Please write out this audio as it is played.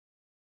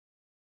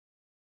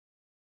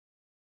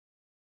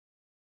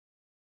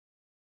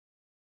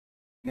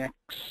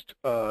next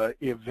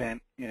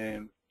event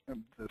in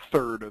the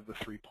third of the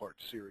three-part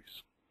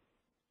series.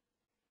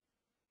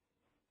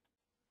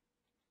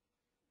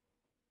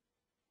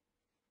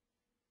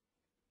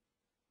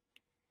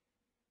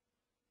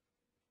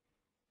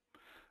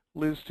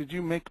 Liz, did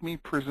you make me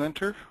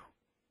presenter?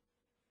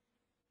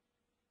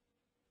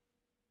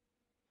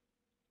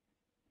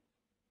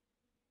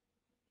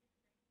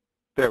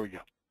 There we go.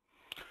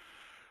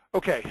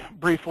 Okay,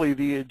 briefly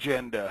the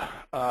agenda.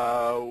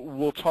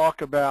 We'll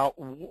talk about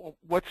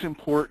what's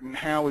important,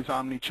 how is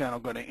Omni-channel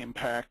going to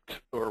impact,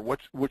 or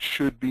what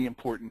should be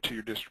important to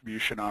your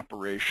distribution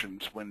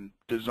operations when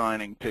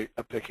designing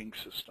a picking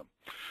system.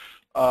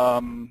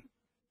 We're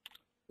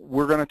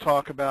going to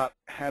talk about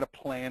how to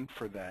plan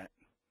for that,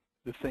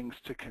 the things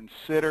to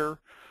consider,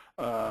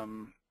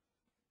 the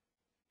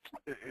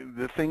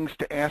things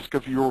to ask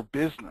of your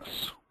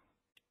business.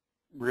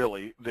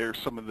 Really, there's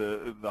some of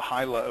the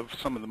highlight of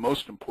some of the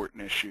most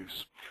important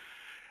issues.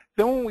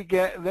 Then when we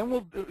get,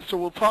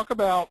 we'll talk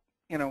about,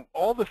 you know,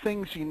 all the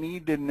things you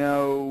need to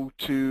know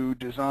to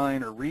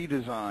design or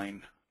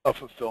redesign a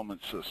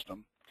fulfillment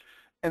system,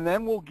 and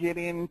then we'll get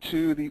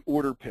into the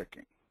order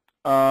picking.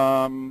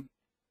 We're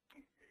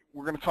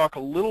going to talk a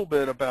little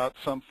bit about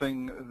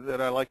something that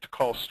I like to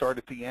call start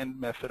at the end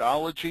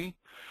methodology.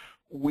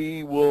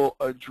 We will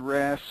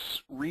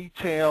address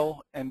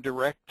retail and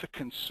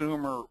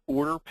direct-to-consumer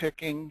order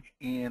picking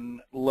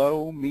in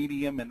low,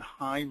 medium, and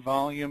high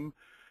volume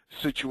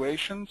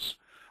situations.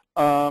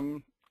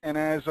 And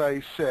as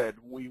I said,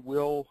 we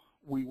will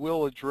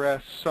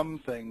address some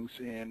things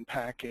in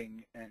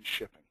packing and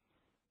shipping.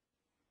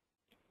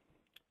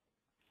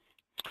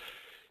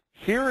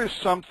 Here is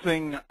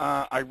something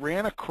I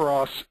ran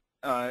across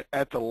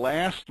at the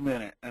last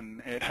minute,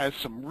 and it has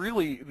some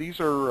really,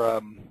 these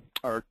are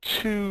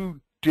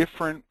two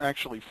different,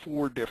 actually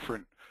 4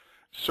 different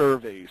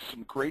surveys,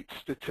 some great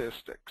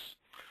statistics.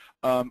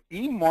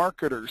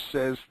 eMarketer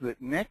says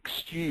that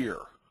next year,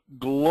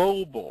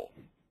 global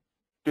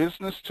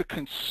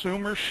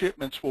business-to-consumer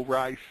shipments will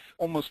rise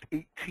almost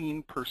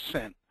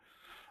 18%.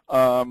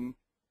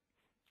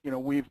 You know,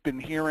 we've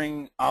been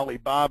hearing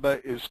Alibaba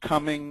is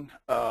coming.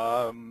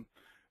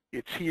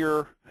 It's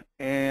here,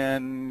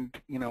 and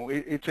you know,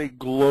 it's a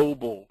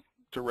global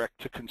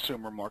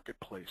direct-to-consumer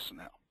marketplace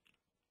now.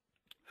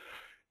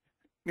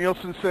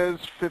 Nielsen says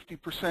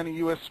 50% of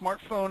U.S.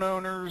 smartphone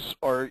owners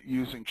are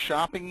using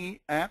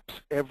shopping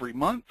apps every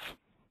month,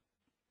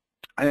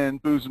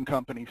 and Booz &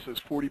 Company says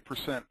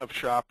 40% of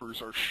shoppers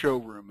are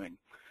showrooming.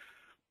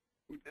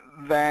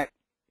 That,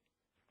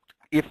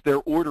 if they're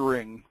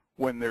ordering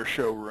when they're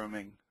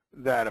showrooming,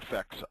 that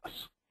affects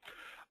us.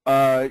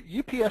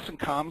 UPS and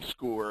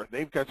ComScore,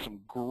 they've got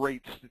some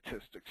great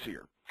statistics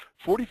here.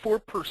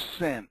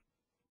 44%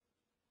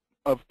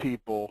 of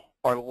people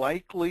are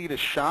likely to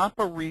shop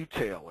a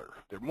retailer.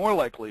 They're more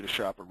likely to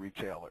shop a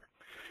retailer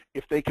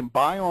if they can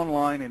buy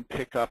online and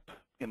pick up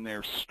in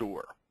their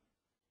store.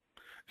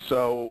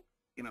 So,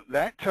 you know,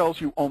 that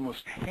tells you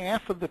almost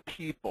half of the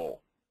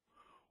people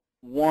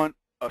want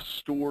a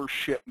store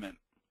shipment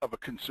of a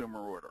consumer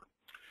order.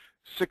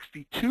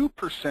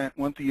 62%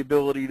 want the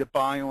ability to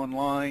buy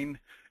online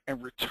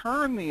and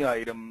return the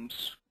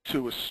items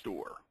to a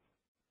store.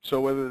 So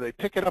whether they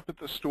pick it up at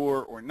the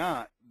store or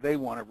not, they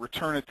want to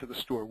return it to the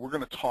store. We're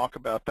going to talk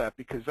about that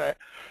because that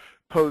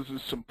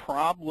poses some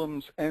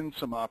problems and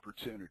some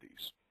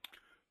opportunities.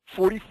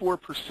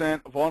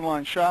 44% of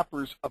online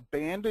shoppers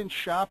abandon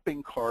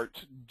shopping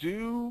carts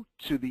due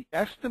to the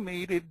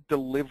estimated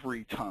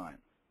delivery time.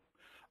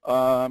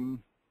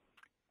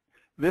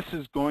 This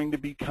is going to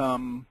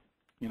become,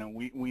 you know,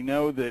 we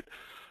know that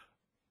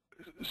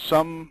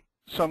some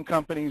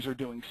companies are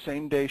doing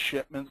same-day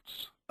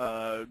shipments.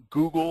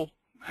 Google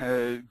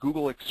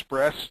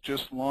Express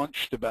just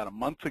launched about a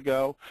month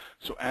ago,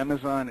 so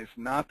Amazon is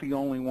not the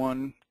only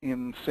one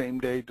in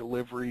same-day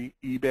delivery.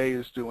 eBay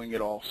is doing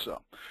it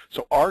also.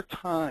 So our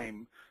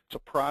time to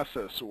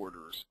process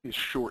orders is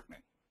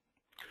shortening.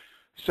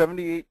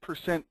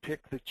 78%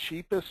 pick the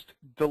cheapest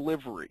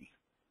delivery.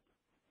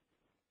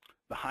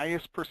 The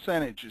highest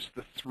percentage is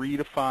the 3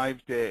 to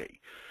 5 day.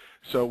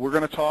 So we're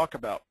going to talk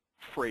about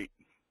freight.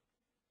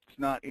 It's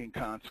not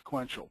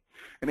inconsequential.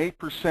 And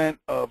 8%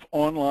 of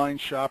online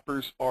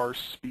shoppers are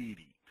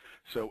speedy.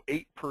 So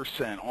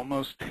 8%,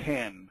 almost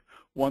 10,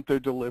 want their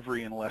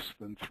delivery in less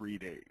than 3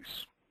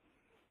 days.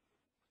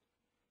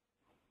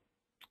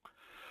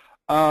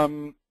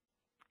 You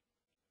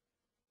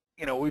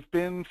know, we've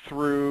been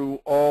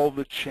through all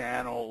the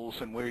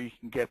channels and where you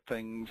can get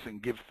things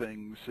and give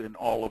things and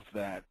all of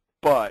that.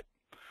 But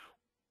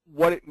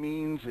what it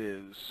means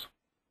is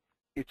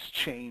it's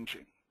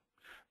changing.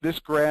 This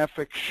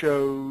graphic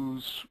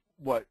shows,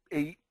 what,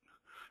 8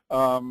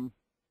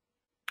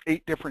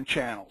 different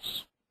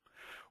channels.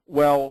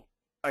 Well,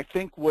 I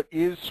think what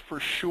is for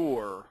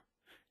sure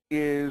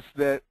is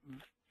that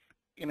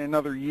in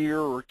another year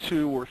or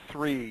 2 or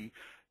 3,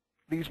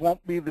 these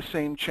won't be the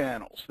same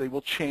channels. They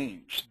will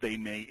change. They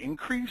may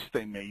increase,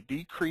 they may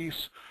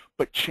decrease,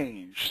 but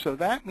change. So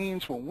that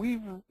means when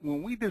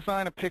we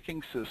design a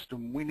picking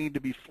system, we need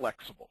to be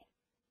flexible.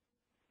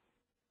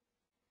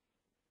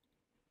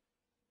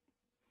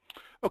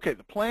 Okay,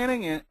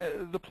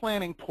 the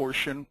planning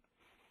portion.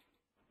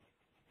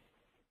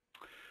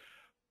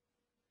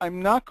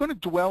 I'm not going to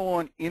dwell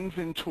on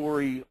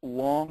inventory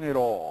long at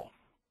all.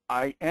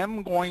 I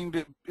am going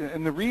to,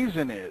 and the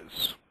reason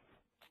is,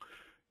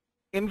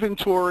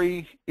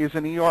 inventory is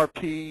an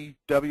ERP,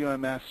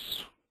 WMS,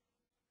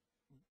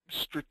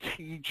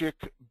 strategic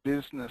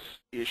business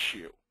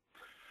issue.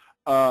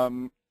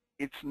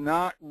 It's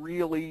not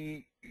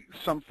really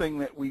something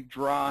that we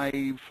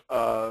drive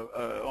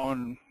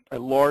on a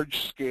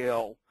large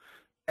scale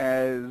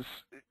as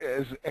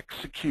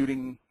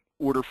executing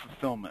order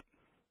fulfillment.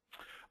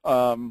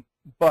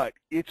 But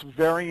it's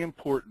very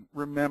important.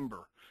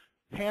 Remember,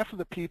 half of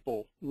the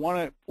people want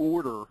to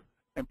order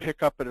and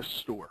pick up at a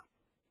store.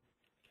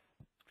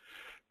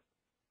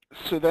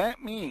 So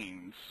that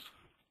means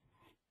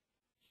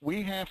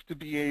we have to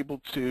be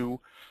able to,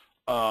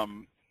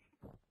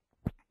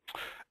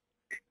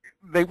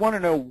 they want to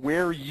know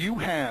where you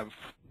have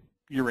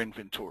your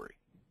inventory.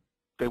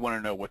 They want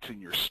to know what's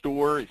in your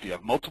store. If you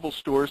have multiple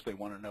stores, they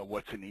want to know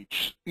what's in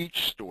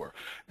each store.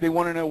 They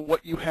want to know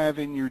what you have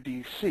in your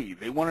DC.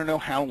 They want to know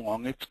how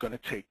long it's going to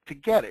take to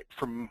get it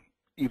from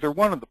either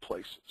one of the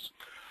places.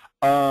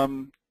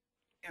 And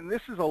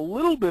this is a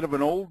little bit of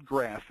an old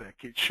graphic.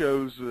 It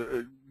shows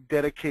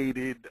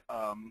dedicated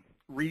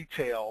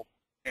retail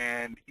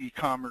and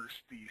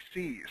e-commerce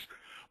DCs.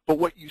 But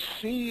what you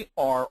see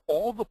are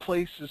all the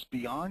places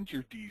beyond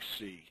your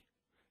DC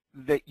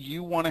that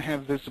you want to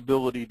have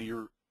visibility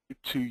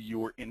to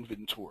your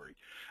inventory.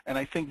 And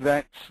I think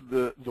that's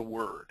the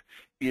word,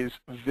 is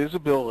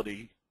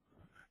visibility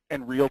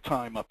and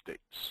real-time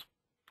updates.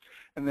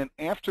 And then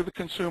after the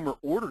consumer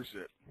orders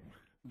it,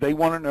 they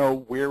want to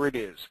know where it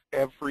is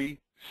every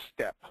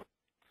step.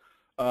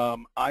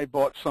 I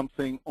bought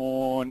something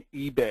on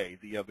eBay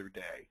the other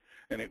day,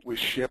 and it was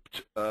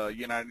shipped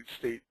United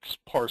States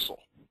parcel,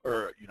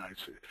 or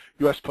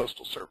U.S.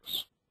 Postal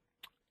Service.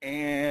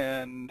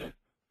 And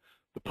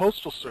the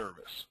Postal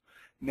Service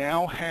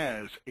now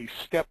has a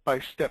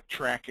step-by-step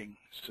tracking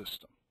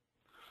system.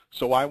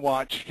 So I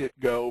watched it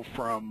go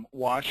from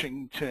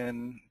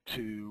Washington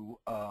to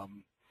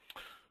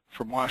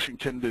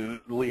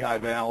the Lehigh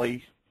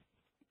Valley,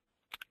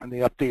 and they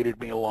updated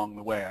me along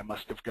the way. I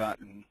must have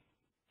gotten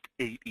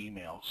 8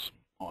 emails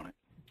on it.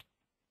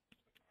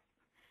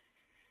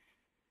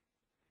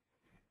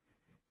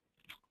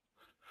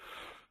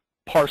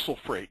 Parcel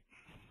freight.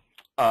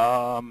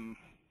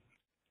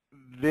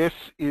 This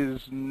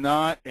is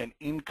not an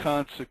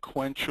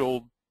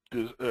inconsequential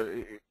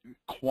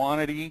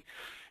quantity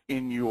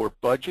in your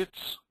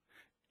budgets,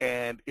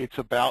 and it's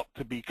about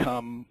to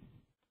become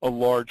a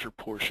larger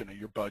portion of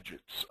your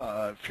budgets.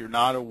 If you're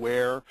not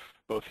aware,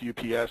 both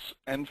UPS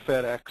and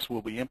FedEx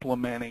will be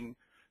implementing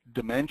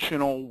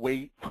dimensional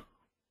weight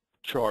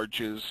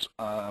charges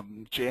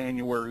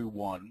January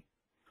 1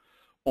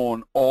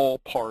 on all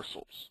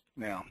parcels.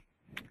 Now,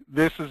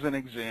 this is an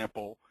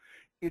example.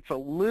 It's a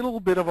little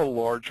bit of a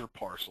larger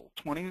parcel,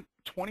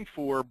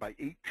 24 by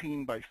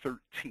 18 by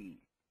 13.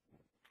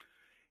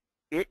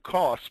 It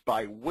costs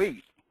by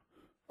weight,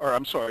 or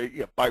I'm sorry,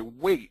 yeah, by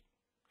weight,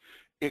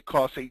 it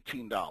costs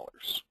 $18.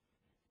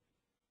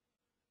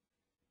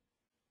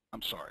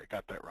 I'm sorry, I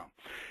got that wrong.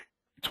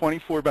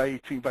 24 by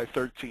 18 by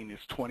 13 is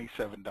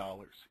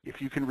 $27.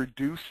 If you can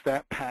reduce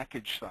that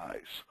package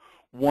size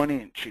 1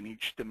 inch in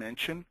each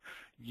dimension,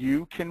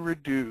 you can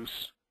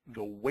reduce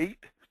the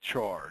weight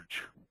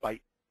charge by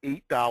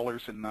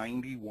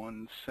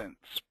 $8.91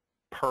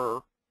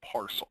 per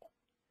parcel.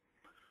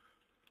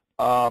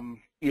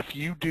 If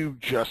you do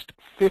just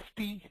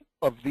 50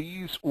 of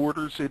these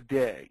orders a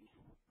day,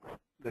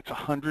 that's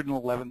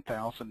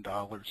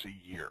 $111,000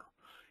 a year.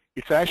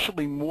 It's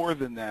actually more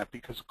than that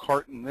because a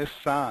carton this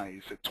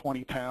size at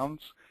 20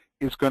 pounds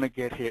is going to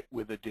get hit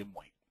with a dim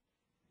weight.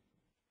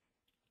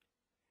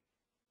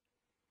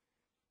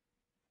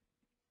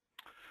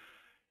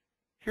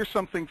 Here's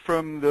something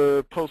from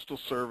the Postal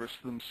Service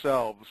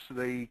themselves.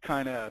 They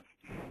kind of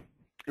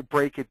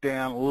break it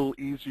down a little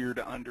easier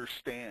to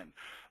understand.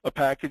 A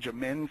package of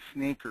men's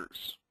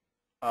sneakers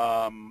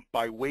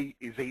by weight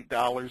is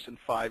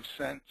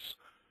 $8.05.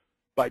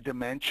 By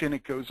dimension,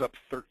 it goes up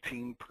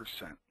 13%.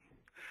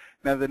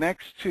 Now the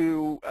next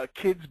two, a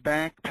kid's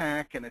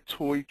backpack and a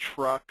toy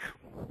truck,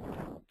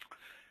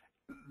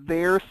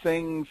 they're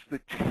things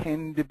that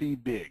tend to be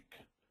big.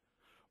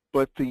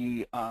 But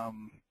the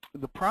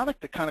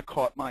product that kind of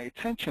caught my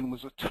attention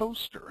was a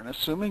toaster. And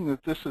assuming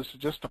that this is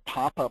just a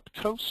pop-up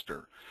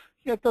toaster,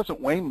 yeah, it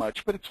doesn't weigh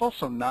much, but it's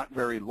also not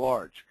very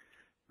large.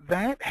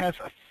 That has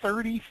a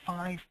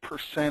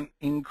 35%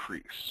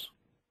 increase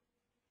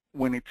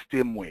when it's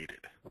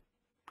dim-weighted.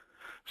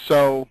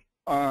 So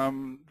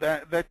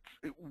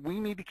we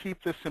need to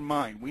keep this in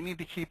mind. We need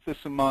to keep this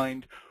in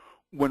mind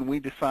when we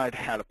decide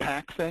how to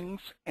pack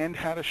things and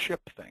how to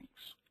ship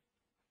things.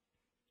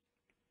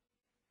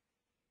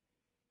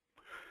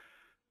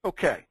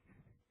 Okay.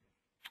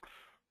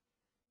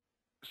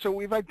 So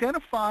we've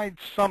identified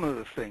some of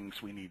the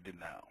things we need to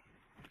know.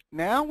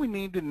 Now we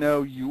need to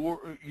know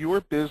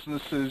your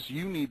businesses,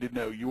 you need to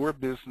know your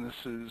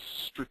business's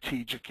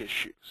strategic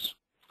issues.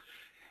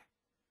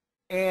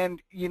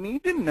 And you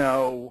need to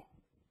know,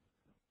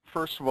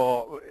 first of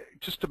all,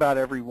 just about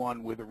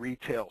everyone with a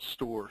retail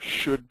store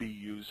should be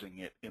using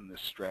it in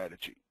this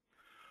strategy.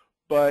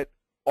 But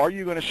are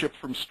you going to ship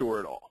from store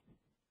at all?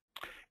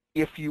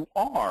 If you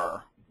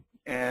are,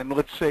 and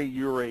let's say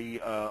you're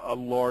a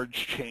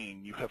large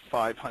chain, you have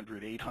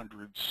 500,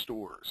 800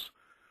 stores,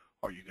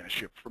 are you going to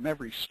ship from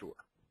every store?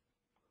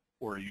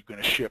 Or are you going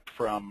to ship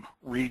from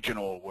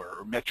regional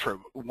or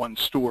metro, one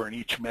store in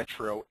each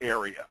metro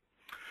area?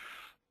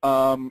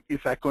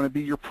 Is that going to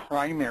be your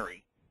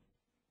primary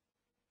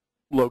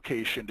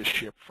location to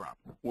ship from?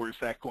 Or is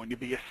that going to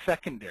be a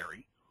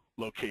secondary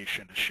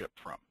location to ship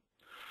from?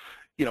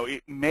 You know,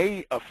 it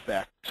may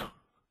affect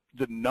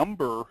the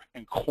number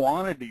and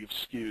quantity of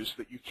SKUs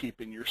that you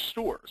keep in your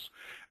stores.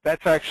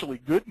 That's actually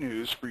good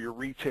news for your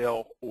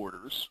retail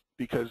orders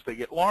because they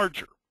get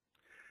larger.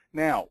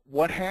 Now,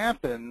 what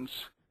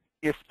happens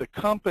if the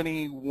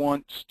company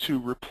wants to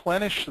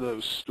replenish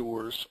those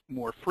stores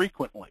more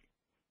frequently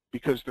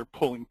because they're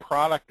pulling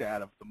product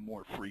out of them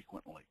more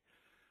frequently?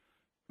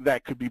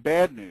 That could be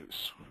bad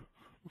news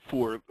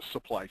for the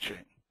supply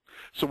chain.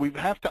 So we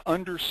have to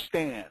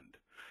understand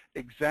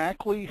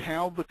exactly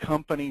how the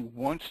company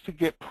wants to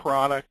get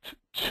product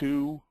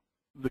to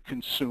the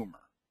consumer,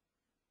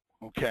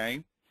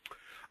 okay?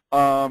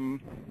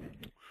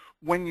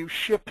 When you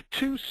ship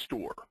to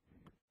store,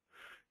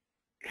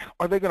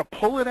 are they going to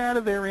pull it out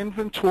of their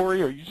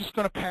inventory? Or are you just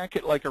going to pack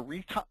it like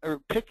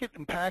pick it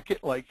and pack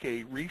it like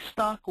a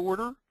restock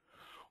order?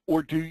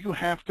 Or do you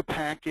have to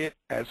pack it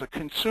as a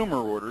consumer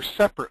order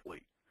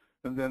separately?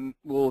 And then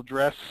we'll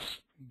address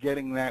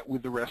getting that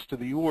with the rest of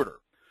the order.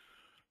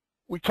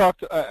 We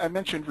talked, I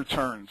mentioned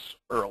returns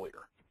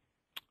earlier.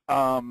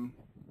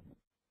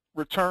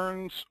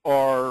 Returns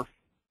are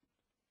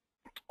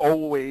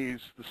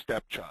always the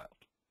stepchild.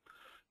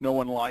 No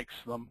one likes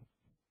them.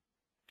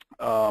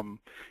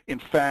 In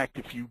fact,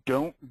 if you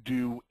don't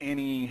do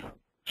any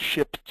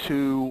ship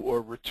to or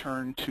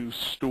return to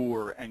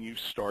store and you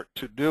start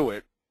to do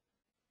it,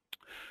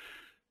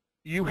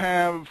 you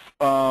have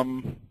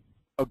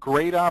a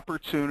great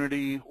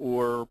opportunity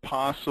or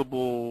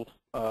possible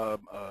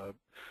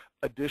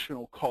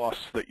additional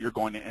costs that you're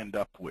going to end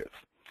up with.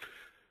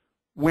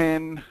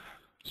 When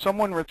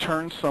someone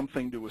returns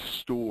something to a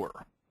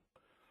store,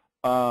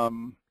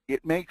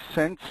 it makes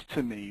sense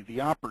to me,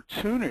 the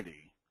opportunity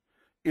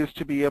is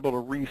to be able to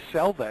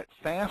resell that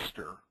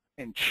faster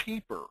and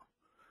cheaper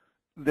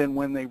than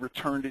when they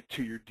returned it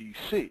to your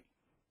DC.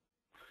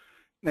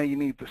 Now you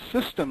need the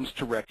systems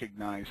to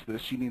recognize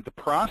this. You need the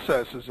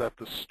processes at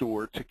the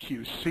store to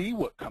QC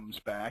what comes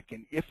back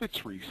and if it's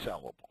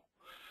resellable.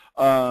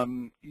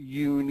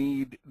 You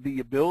need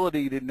the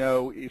ability to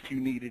know if you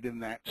need it in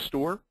that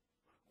store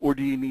or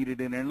do you need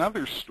it in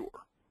another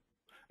store.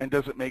 And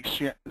does it make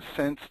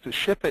sense to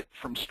ship it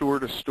from store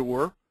to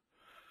store?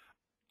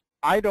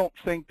 I don't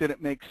think that it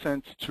makes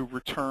sense to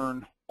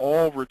return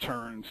all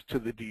returns to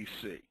the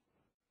DC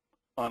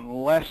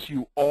unless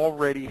you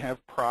already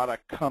have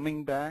product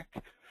coming back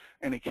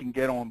and it can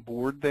get on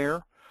board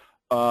there.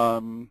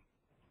 It's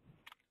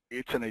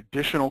an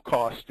additional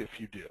cost if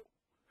you do,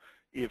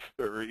 if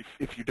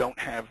you don't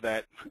have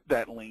that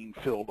lane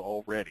filled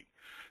already.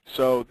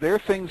 So there are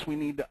things we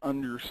need to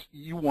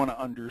you want to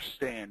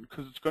understand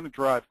because it's going to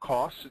drive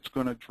costs, it's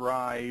going to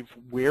drive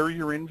where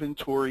your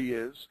inventory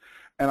is,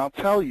 and I'll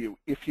tell you,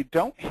 if you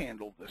don't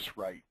handle this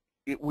right,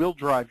 it will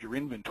drive your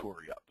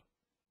inventory up.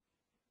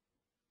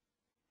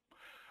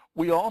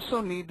 We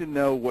also need to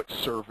know what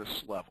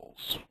service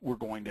levels we're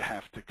going to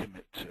have to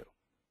commit to.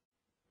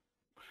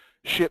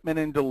 Shipment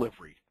and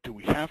delivery. Do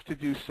we have to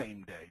do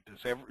same day?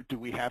 Do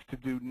we have to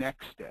do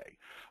next day,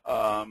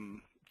 2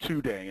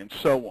 day, and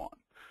so on?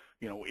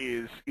 You know,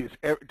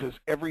 does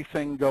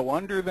everything go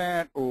under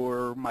that?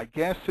 Or my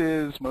guess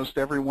is most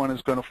everyone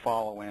is going to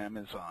follow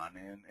Amazon.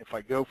 And if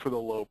I go for the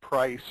low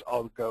price,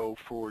 I'll go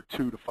for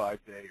 2 to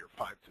 5 day or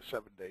 5 to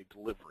 7 day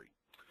delivery.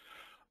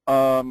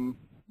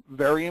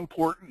 Very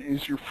important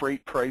is your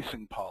freight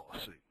pricing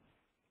policy.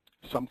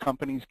 Some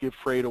companies give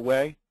freight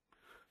away,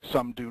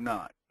 some do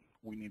not.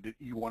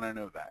 You want to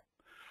know that.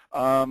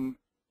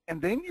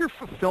 And then your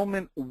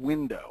fulfillment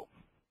window,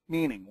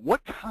 meaning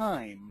what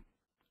time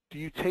do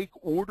you take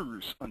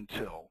orders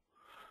until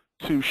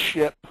to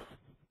ship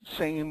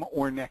same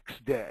or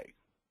next day?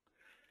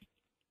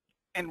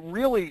 And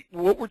really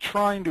what we're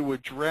trying to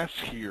address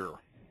here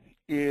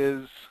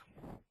is,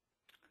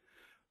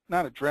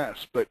 not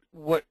address, but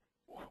what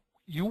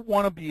you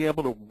want to be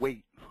able to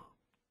wait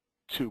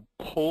to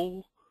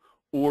pull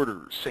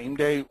orders, same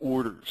day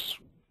orders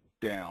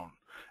down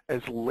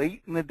as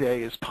late in the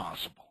day as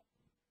possible.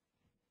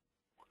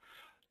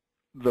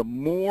 The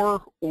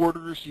more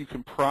orders you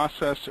can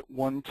process at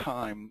one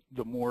time,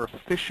 the more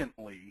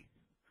efficiently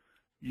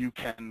you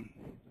can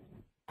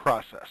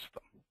process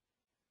them.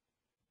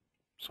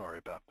 Sorry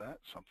about that,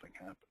 something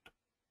happened.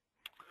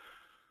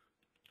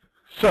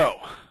 So,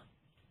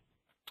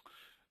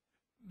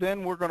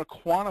 then we're going to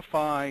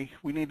quantify,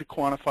 we need to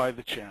quantify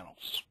the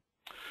channels.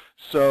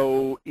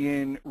 So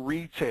in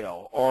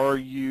retail, are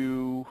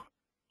you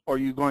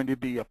going to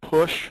be a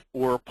push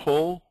or a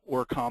pull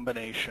or a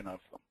combination of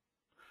them?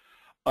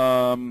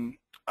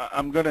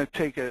 I'm going to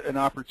take an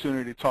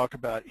opportunity to talk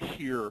about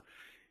here.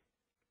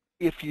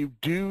 If you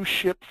do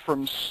ship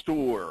from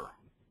store,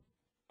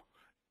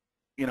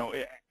 you know,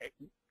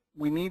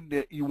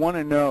 you want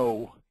to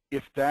know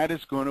if that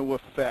is going to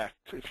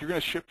affect, if you're going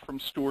to ship from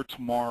store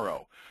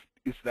tomorrow,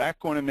 is that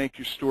going to make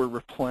your store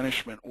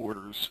replenishment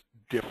orders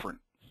different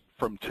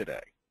from today?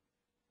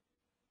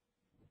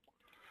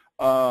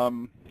 Are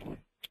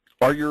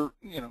your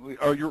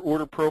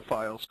order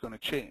profiles going to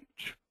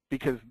change?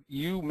 Because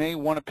you may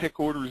want to pick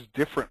orders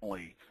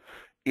differently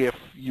if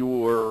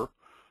your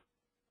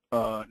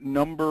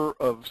number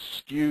of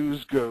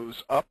SKUs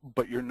goes up,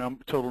 but your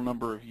total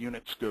number of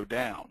units go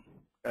down,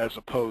 as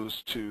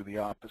opposed to the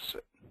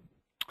opposite.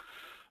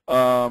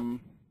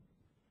 And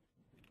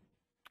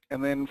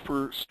then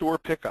for store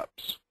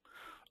pickups,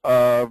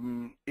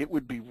 it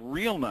would be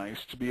real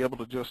nice to be able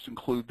to just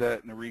include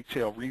that in a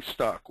retail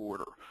restock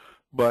order,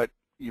 but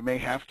you may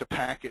have to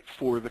pack it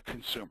for the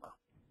consumer.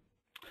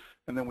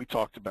 And then we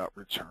talked about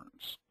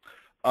returns.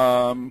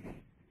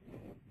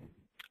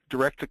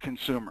 Direct to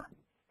consumer.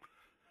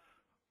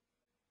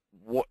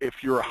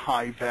 If you're a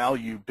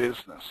high-value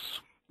business,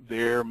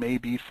 there may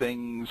be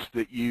things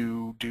that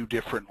you do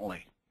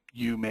differently.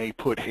 You may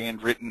put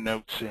handwritten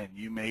notes in.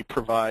 You may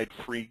provide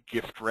free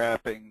gift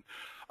wrapping,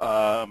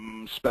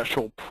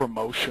 special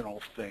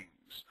promotional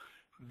things.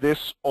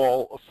 This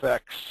all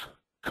affects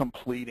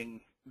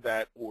completing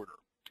that order.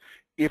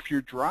 If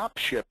you're drop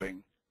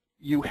shipping,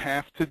 you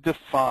have to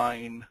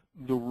define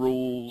the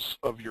rules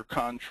of your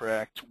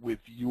contract with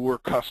your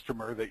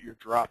customer that you're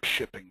drop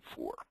shipping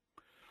for.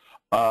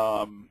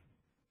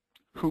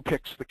 Who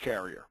picks the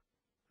carrier?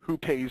 Who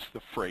pays the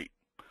freight?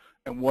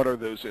 And what are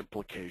those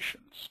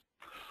implications?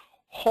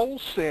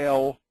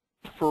 Wholesale,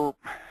 for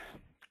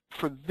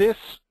this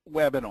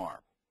webinar,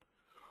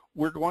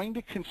 we're going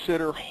to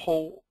consider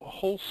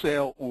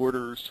wholesale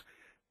orders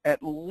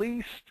at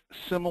least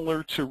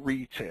similar to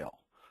retail.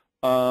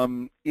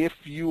 If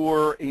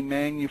you're a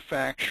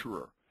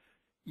manufacturer,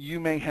 you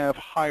may have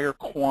higher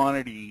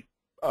quantity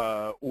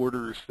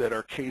orders that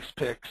are case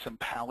picks and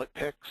pallet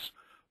picks,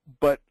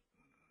 but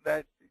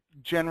that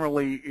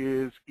generally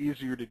is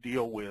easier to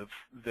deal with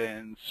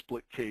than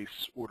split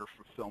case order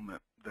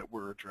fulfillment that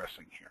we're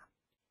addressing here.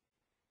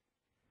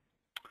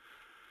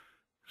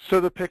 So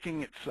the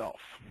picking itself.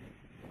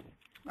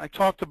 I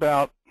talked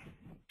about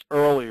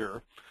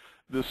earlier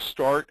the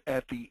start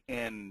at the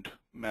end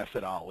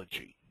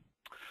methodology.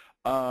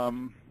 Put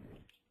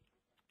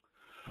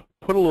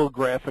a little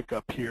graphic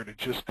up here to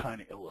just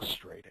kind of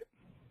illustrate it.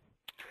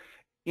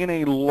 In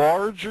a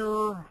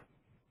larger,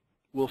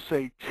 we'll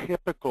say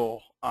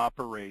typical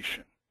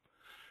operation,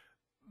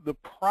 the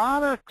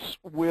products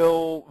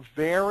will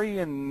vary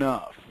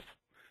enough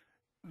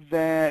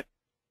that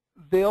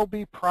there'll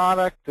be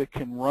product that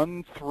can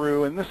run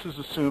through, and this is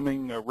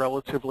assuming a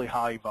relatively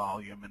high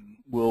volume, and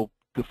we'll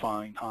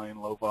define high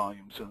and low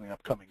volumes in the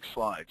upcoming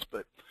slides,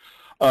 but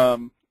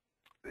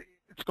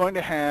it's going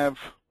to have,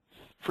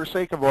 for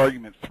sake of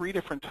argument, 3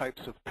 different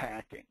types of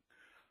packing.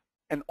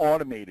 An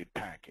automated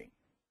packing.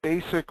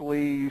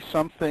 Basically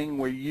something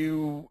where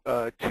you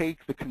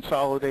take the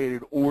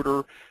consolidated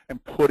order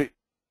and put it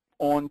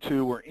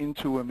onto or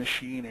into a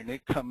machine and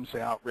it comes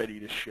out ready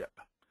to ship.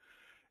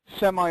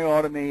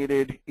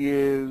 Semi-automated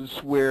is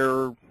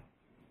where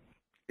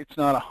it's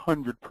not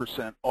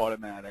 100%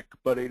 automatic,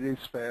 but it is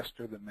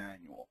faster than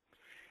manual.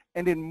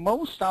 And in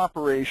most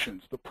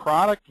operations, the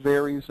product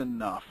varies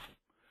enough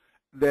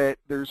that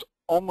there's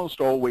almost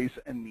always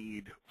a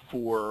need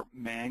for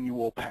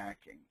manual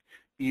packing,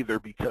 either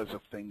because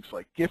of things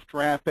like gift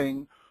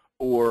wrapping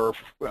or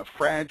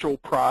fragile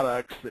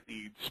products that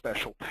need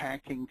special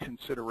packing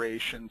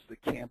considerations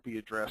that can't be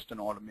addressed in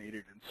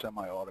automated and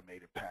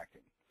semi-automated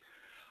packing.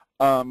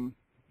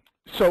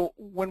 So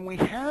when we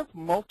have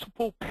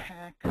multiple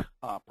pack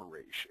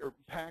operation or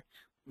pack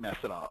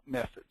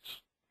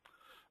methods,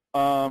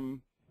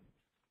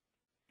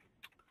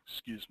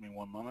 excuse me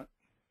one moment.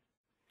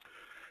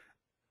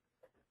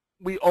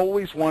 We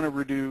always want to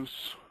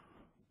reduce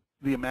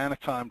the amount of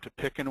time to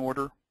pick an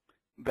order.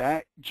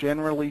 That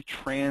generally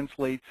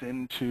translates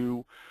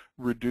into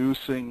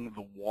reducing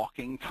the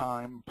walking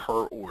time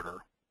per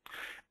order.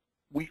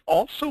 We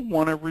also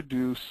want to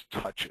reduce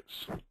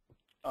touches.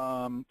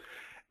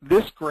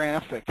 This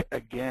graphic,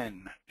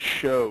 again,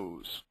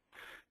 shows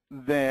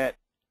that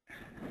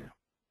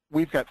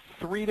we've got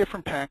 3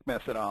 different pack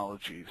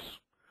methodologies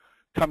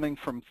coming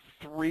from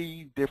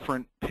 3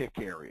 different pick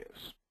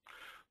areas.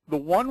 The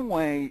one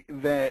way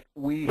that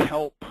we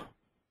help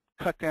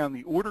cut down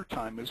the order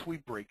time is we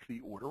break the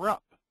order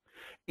up.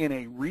 In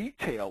a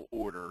retail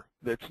order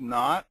that's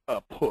not a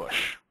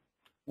push,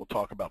 we'll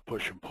talk about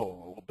push and pull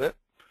a little bit,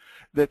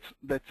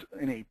 that's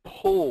in a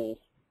pull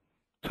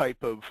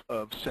type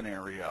of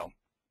scenario,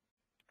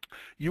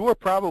 you are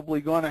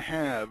probably going to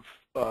have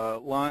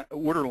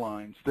order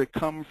lines that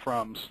come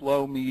from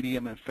slow,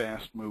 medium, and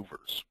fast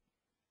movers.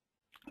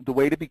 The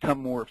way to become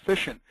more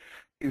efficient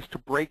is to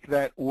break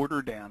that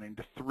order down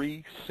into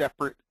 3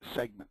 separate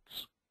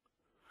segments.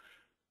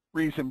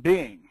 Reason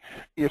being,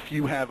 if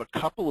you have a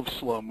couple of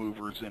slow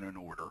movers in an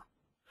order,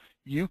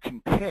 you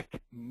can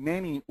pick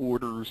many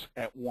orders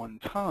at one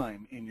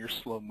time in your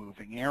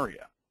slow-moving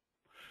area.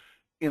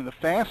 In the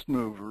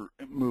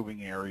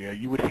fast-moving area,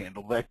 you would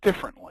handle that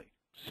differently.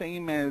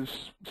 Same as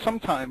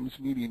sometimes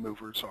medium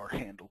movers are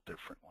handled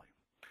differently.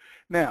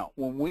 Now,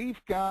 when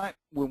we've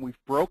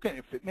broken,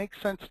 if it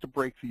makes sense to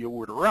break the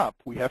order up,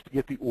 we have to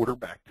get the order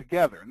back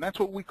together. And that's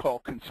what we call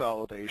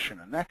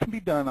consolidation. And that can be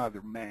done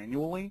either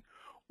manually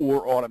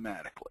or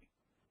automatically.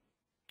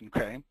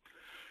 Okay?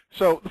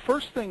 So the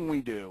first thing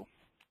we do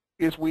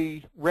is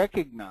we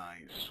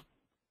recognize,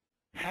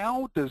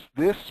 how does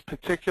this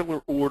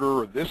particular order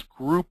or this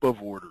group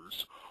of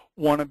orders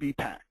want to be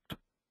packed?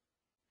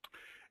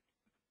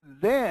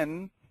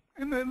 Then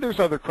there's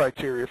other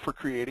criteria for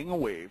creating a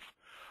wave.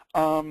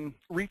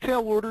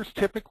 Retail orders,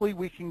 typically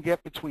we can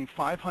get between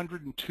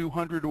 500 and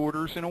 200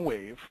 orders in a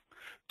wave.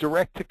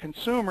 Direct to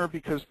consumer,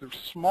 because they're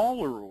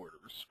smaller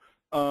orders,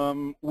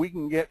 we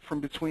can get from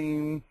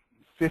between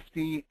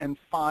 50 and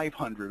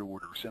 500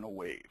 orders in a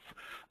wave.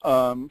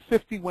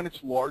 50 when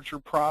it's larger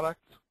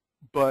product,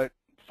 but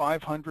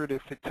 500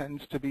 if it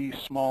tends to be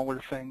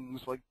smaller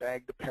things like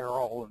bagged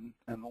apparel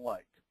and the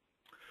like.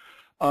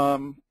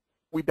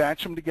 We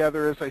batch them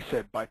together, as I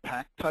said, by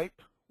pack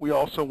type. We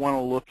also want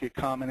to look at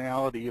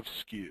commonality of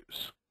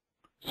SKUs.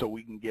 So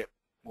we can get,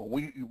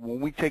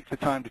 when we take the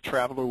time to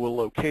travel to a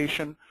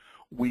location,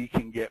 we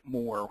can get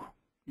more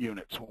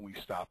units when we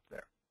stop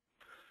there.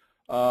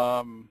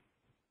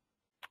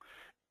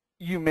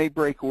 You may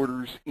break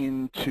orders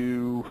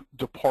into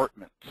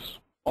departments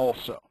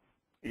also.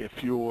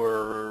 If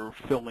you're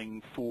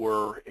filling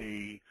for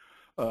a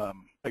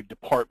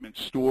department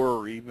store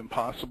or even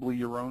possibly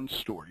your own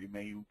store, you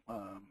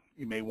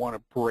may want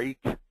to break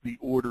the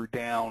order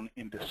down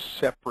into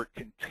separate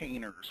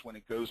containers when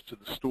it goes to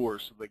the store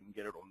so they can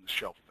get it on the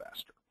shelf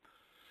faster.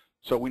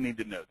 So we need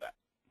to know that.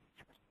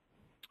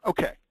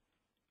 Okay.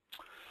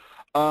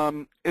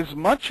 As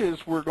much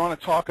as we're going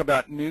to talk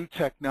about new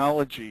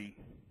technology,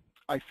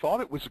 I thought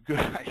it was a good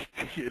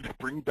idea to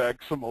bring back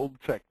some old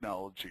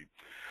technology.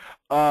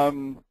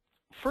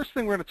 First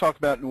thing we're going to talk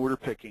about in order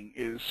picking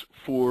is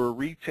for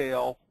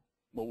retail,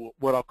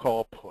 what I'll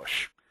call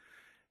push.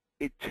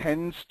 It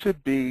tends to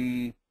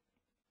be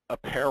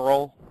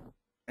apparel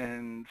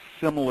and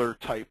similar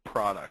type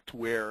product,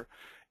 where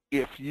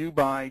if you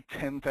buy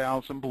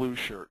 10,000 blue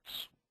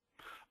shirts,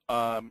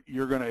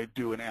 you're going to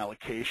do an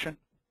allocation,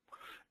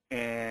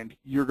 and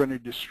you're going to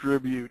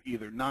distribute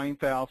either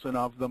 9,000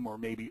 of them or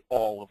maybe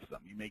all of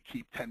them. You may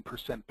keep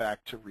 10%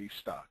 back to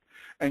restock.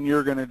 And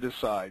you're going to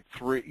decide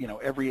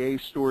every A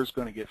store is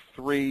going to get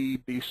 3,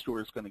 B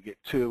store is going to get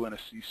 2, and a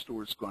C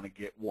store is going to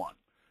get 1.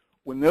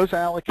 When those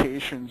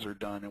allocations are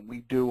done and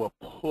we do a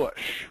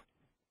push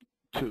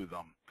to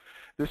them,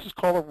 this is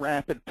called a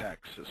rapid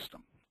pack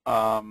system.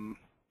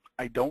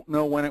 I don't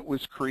know when it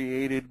was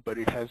created, but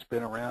it has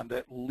been around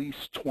at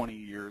least 20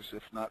 years,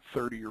 if not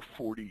 30 or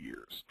 40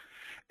 years.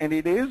 And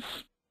it is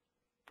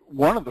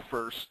one of the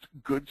first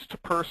goods to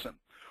person.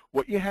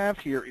 What you have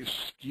here is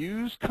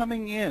SKUs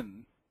coming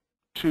in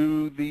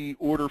to the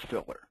order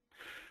filler.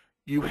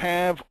 You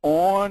have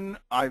on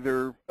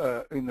either,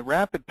 in the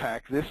rapid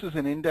pack, this is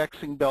an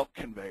indexing belt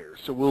conveyor.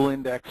 So we'll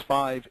index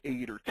 5,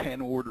 8, or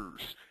 10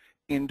 orders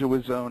into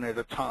a zone at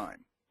a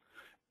time.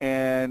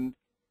 And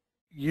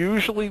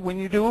usually when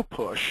you do a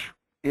push,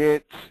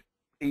 it's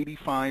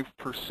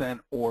 85%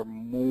 or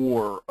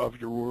more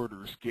of your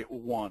orders get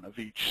 1 of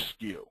each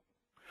SKU.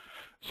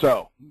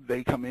 So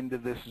they come into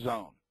this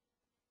zone.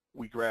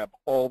 We grab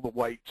all the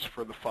whites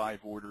for the 5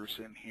 orders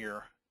in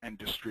here and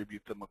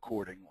distribute them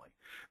accordingly.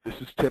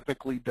 This is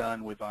typically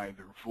done with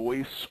either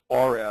voice,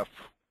 RF,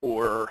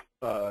 or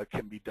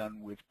can be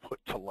done with put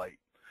to light.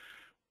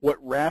 What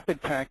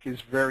Rapid Pack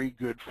is very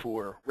good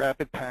for,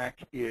 Rapid Pack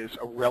is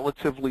a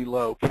relatively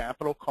low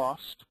capital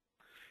cost.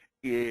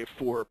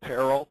 For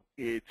apparel,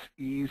 it's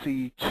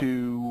easy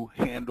to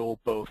handle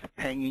both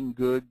hanging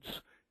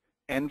goods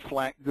and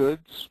flat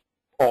goods,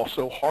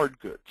 also hard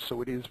goods.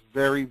 So it is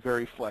very,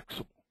 very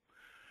flexible.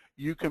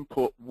 You can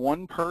put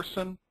 1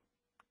 person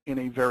in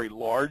a very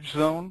large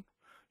zone.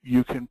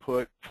 You can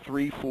put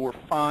 3, 4,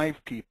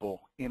 5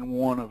 people in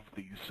one of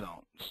these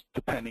zones,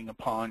 depending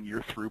upon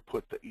your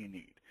throughput that you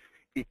need.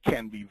 It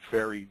can be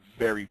very,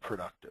 very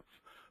productive,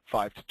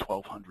 500 to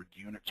 1,200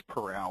 units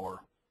per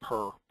hour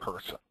per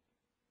person.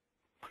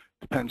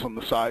 Depends on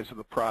the size of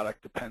the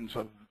product, depends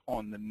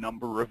on the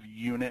number of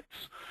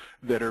units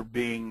that are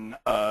being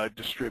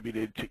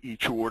distributed to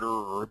each order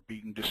or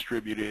being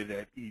distributed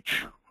at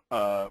each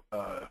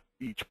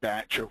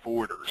batch of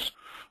orders,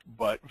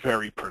 but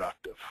very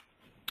productive.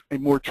 A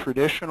more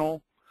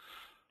traditional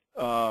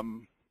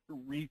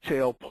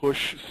retail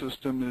push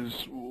system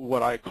is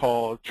what I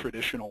call a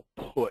traditional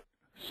put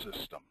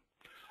system.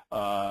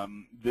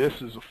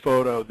 This is a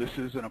photo. This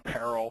is an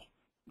apparel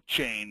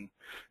chain,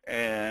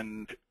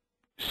 and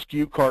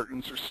SKU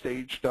cartons are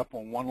staged up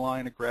on one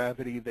line of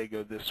gravity. They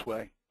go this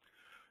way.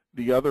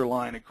 The other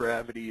line of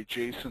gravity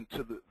adjacent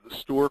to the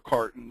store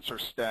cartons are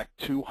stacked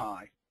too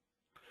high,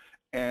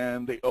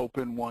 and they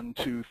open 1,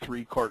 2,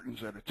 3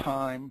 cartons at a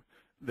time.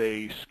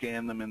 They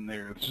scan them in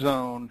their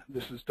zone.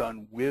 This is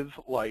done with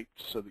light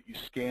so that you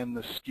scan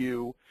the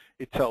SKU.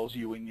 It tells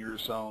you in your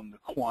zone the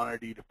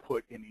quantity to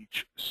put in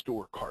each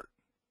store cart.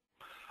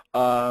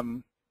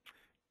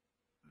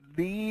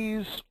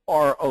 These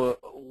are a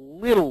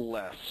little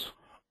less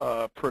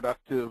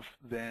productive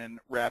than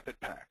Rapid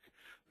Pack.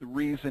 The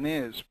reason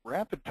is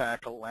Rapid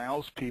Pack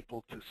allows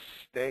people to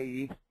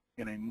stay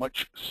in a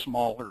much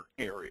smaller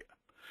area.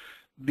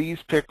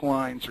 These pick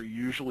lines are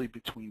usually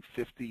between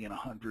 50 and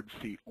 100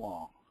 feet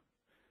long.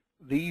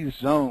 These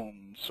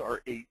zones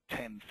are 8,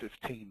 10,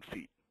 15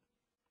 feet,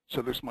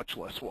 so there's much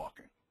less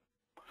walking.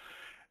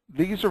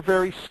 These are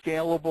very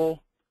scalable.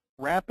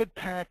 Rapid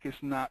Pack is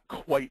not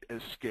quite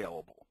as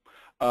scalable.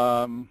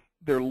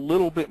 They're a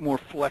little bit more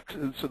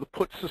flexible, so the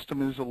put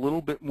system is a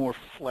little bit more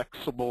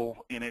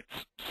flexible in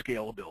its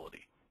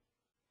scalability.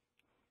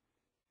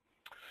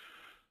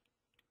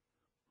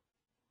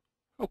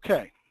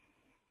 Okay.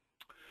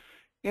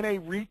 In a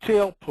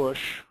retail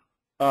push,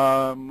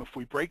 if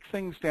we break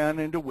things down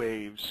into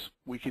waves,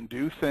 we can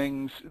do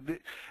things.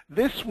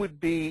 This would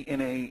be in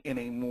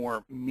a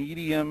more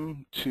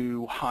medium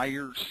to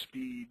higher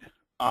speed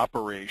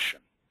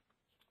operation.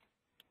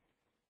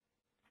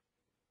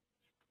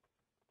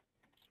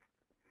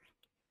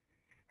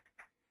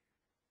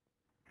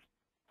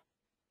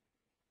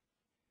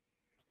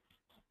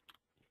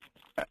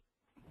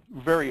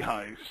 Very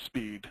high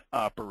speed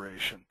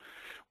operation.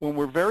 When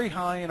we're very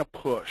high in a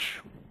push,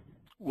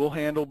 we'll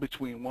handle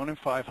between 1 and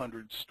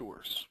 500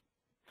 stores.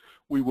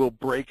 We will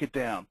break it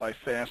down by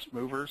fast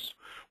movers.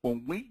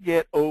 When we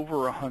get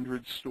over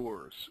 100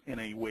 stores in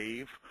a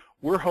wave,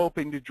 we're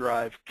hoping to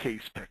drive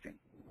case picking,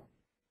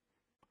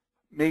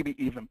 maybe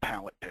even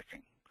pallet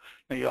picking.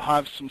 Now you'll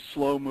have some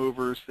slow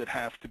movers that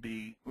have to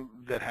be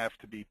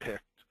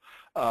picked.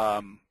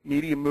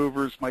 Medium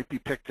movers might be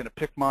picked in a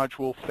pick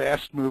module.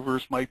 Fast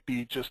movers might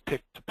be just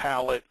picked to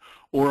pallet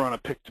or on a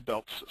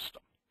pick-to-belt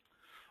system.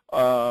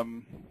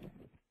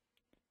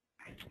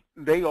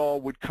 They all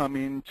would come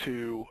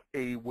into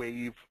a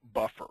wave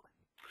buffer.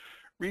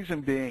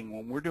 Reason being,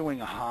 when we're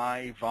doing a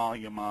high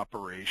volume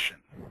operation,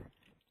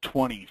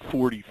 20,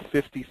 40,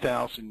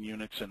 50,000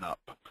 units and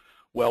up,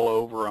 well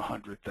over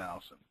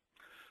 100,000,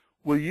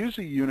 we'll use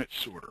a unit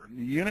sorter.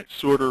 The unit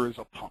sorter is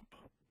a pump.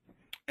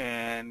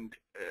 And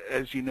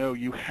as you know,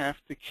 you have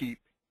to keep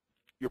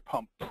your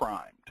pump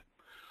primed.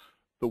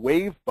 The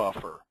wave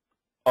buffer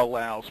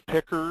allows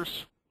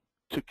pickers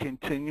to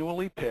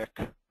continually pick,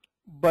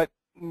 but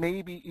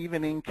maybe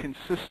even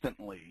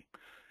inconsistently,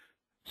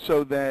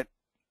 so that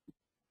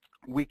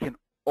we can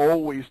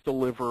always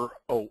deliver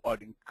a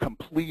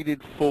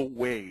completed full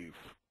wave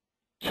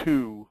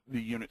to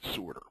the unit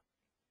sorter.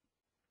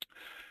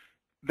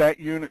 That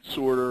unit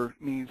sorter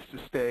needs to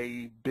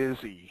stay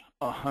busy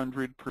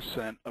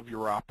 100% of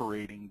your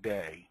operating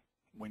day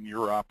when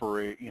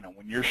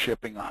you're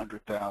shipping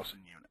 100,000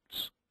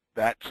 units.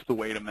 That's the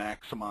way to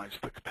maximize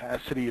the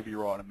capacity of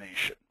your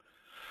automation.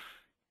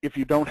 If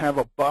you don't have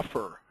a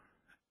buffer,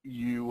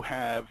 you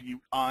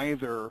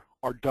either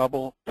are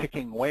double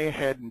picking way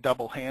ahead and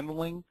double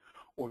handling,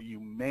 or you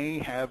may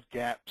have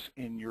gaps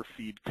in your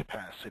feed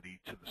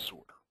capacity to the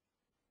sorter.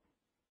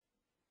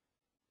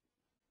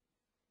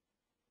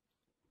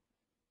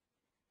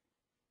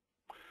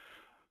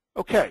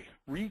 Okay,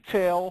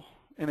 retail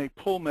in a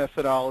pull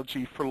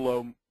methodology for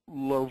low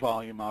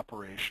volume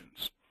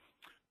operations.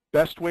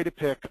 Best way to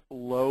pick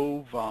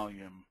low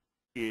volume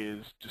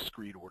is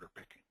discrete order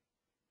picking.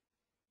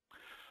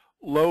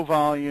 Low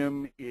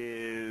volume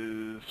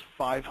is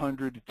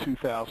 500 to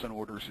 2,000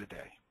 orders a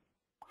day.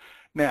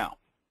 Now,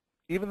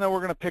 even though we're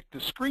going to pick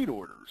discrete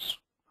orders,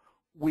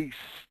 we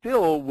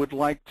still would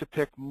like to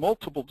pick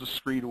multiple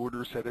discrete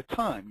orders at a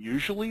time.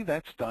 Usually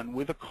that's done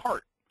with a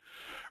cart.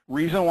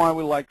 Reason why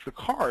we like the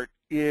cart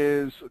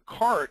is a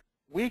cart,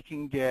 we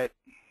can get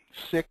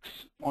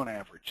on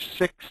average,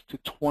 6 to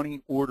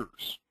 20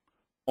 orders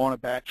on a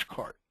batch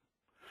cart.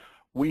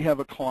 We have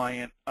a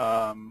client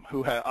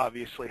who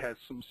obviously has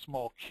some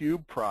small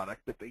cube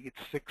product, but they get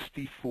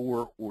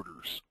 64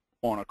 orders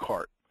on a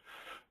cart.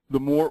 The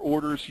more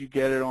orders you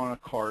get it on a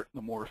cart,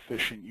 the more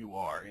efficient you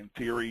are. In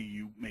theory,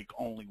 you make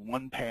only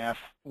one pass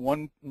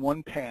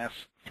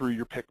through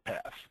your pick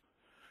path,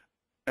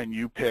 and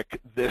you pick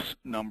this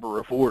number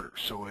of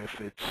orders. So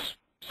if it's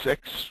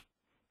 6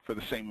 for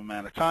the same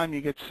amount of time,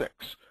 you get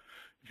 6.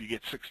 If you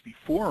get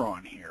 64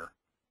 on here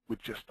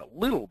with just a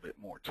little bit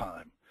more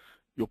time,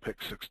 you'll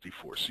pick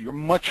 64. So you're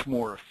much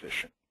more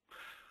efficient.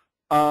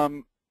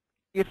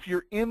 If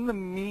you're in the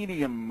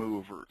medium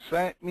movers,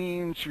 that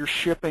means you're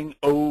picking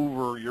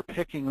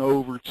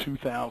over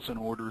 2,000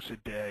 orders a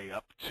day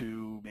up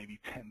to maybe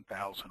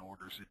 10,000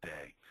 orders a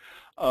day.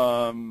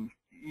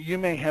 You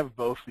may have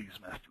both these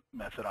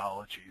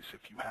methodologies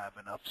if you have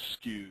enough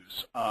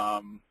SKUs.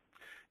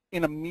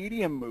 In a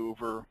medium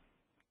mover,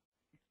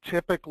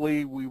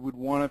 typically we would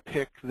want to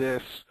pick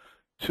this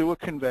to a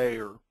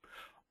conveyor.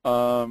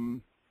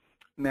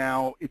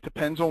 Now, it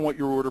depends on what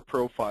your order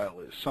profile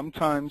is.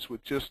 Sometimes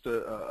with just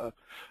a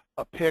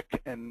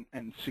pick and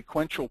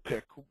sequential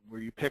pick,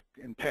 where you pick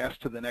and pass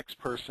to the next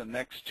person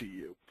next to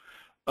you,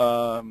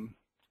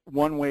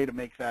 one way to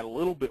make that a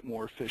little bit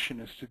more efficient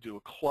is to do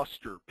a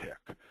cluster pick.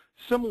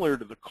 Similar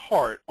to the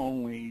cart,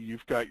 only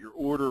you've got your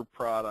order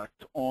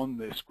product on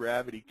this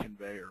gravity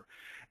conveyor,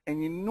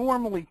 and you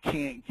normally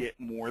can't get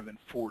more than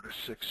 4 to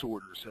 6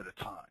 orders at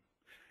a time.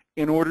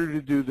 In order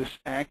to do this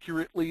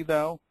accurately,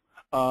 though,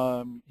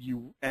 and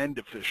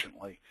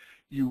efficiently,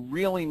 you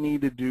really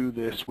need to do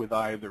this with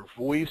either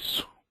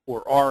voice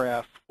or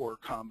RF or a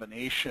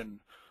combination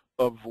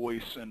of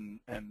voice and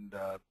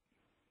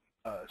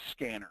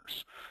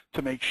scanners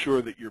to make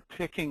sure that you're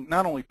picking,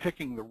 not only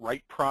picking the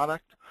right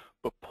product,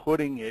 but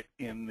putting it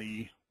in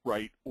the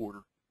right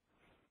order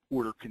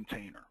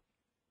container.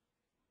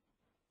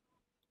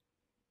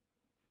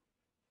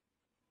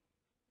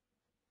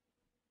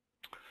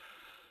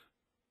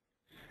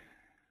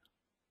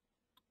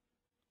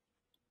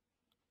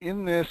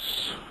 In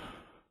this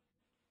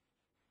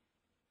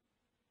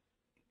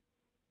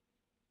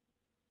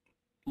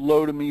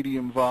low to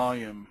medium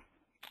volume,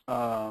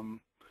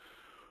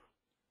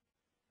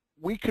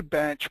 we could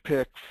batch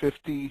pick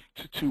 50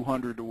 to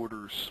 200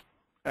 orders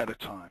at a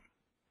time.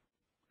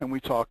 And we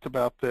talked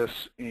about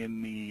this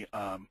in the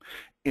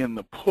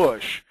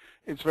push.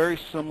 It's very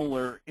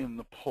similar in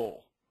the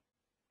pull.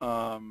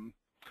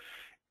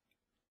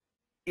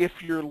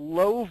 If you're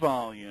low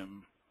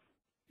volume,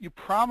 you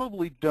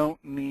probably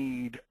don't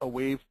need a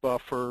wave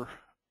buffer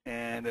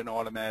and an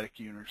automatic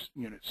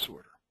unit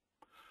sorter.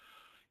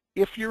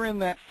 If you're in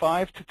that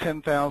 5,000 to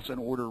 10,000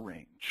 order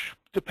range,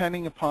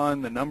 depending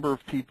upon the number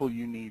of people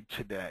you need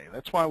today,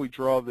 that's why we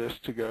draw this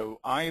to go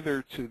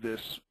either to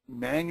this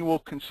manual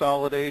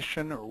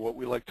consolidation or what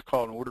we like to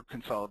call an order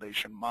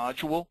consolidation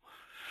module.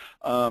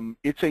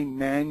 It's a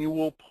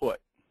manual put.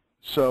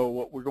 So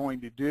what we're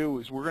going to do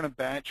is we're going to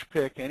batch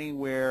pick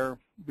anywhere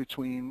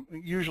between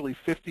usually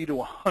 50 to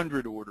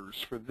 100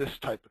 orders for this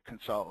type of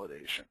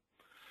consolidation.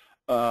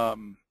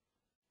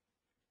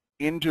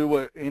 Into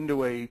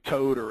a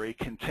tote or a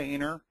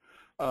container.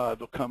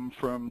 They'll come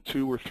from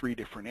 2 or 3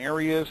 different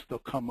areas. They'll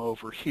come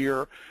over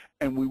here,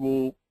 and we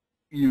will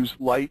use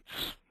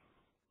lights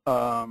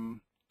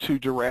to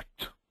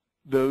direct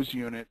those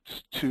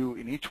units to,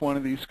 in each one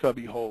of these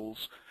cubby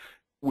holes,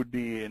 would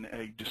be in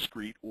a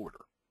discrete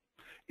order.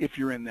 If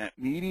you're in that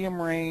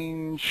medium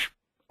range,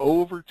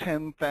 over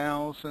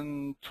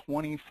 10,000,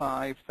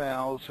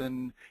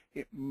 25,000,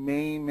 it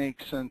may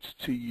make sense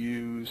to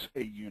use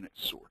a unit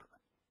sorter.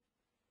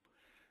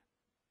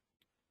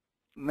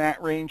 In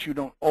that range, you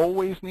don't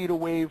always need a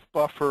wave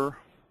buffer,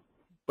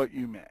 but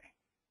you may.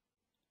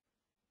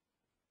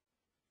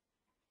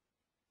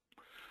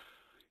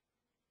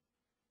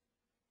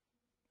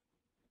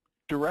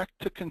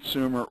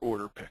 Direct-to-consumer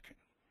order picking.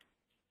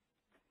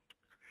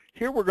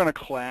 Here we're going to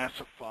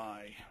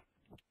classify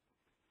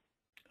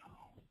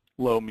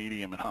low,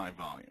 medium, and high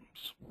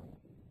volumes.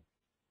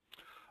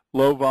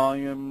 Low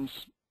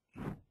volumes,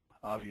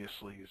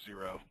 obviously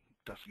 0.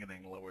 Doesn't get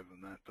any lower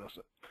than that, does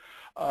it?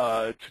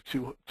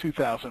 To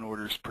 2,000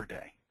 orders per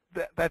day.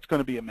 That's going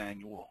to be a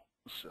manual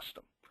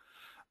system.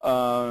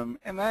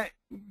 And that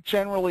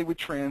generally would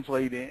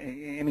translate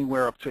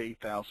anywhere up to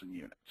 8,000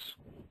 units.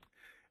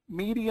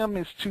 Medium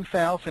is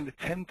 2,000 to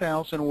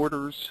 10,000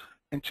 orders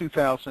and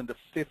 2,000 to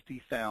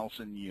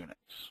 50,000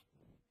 units.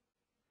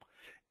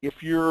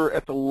 If you're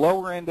at the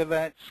lower end of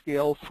that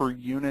scale for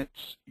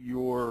units,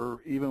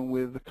 you're even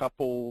with a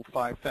couple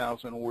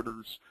 5,000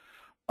 orders,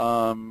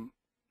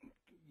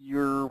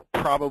 you're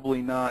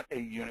probably not a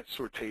unit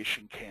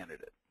sortation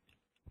candidate.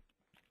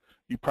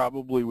 You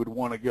probably would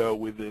want to go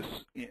with this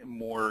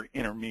more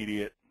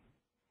intermediate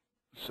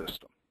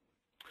system.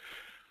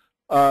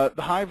 The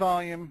high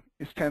volume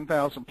is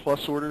 10,000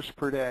 plus orders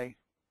per day,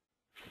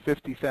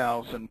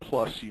 50,000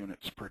 plus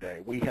units per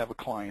day. We have a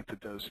client that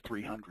does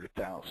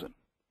 300,000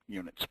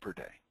 units per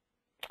day.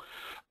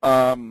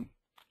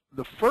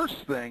 The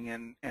first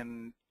thing,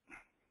 and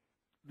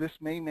this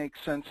may make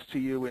sense to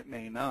you, it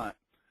may not,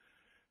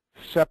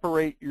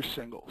 separate your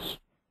singles.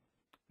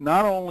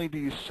 Not only do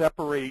you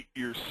separate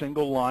your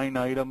single line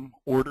item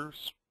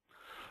orders,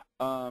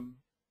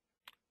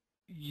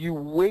 you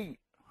wait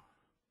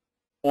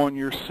on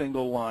your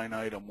single line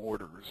item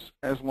orders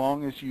as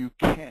long as you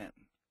can,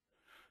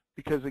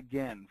 because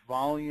again,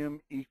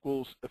 volume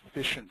equals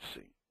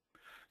efficiency.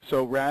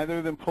 So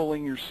rather than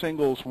pulling your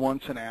singles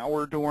once an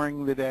hour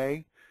during the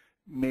day,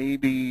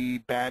 maybe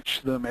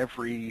batch them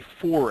every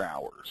 4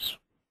 hours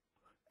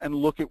and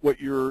look at what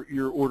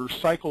your order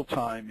cycle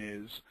time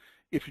is.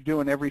 If you're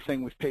doing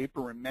everything with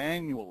paper and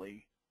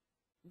manually,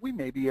 we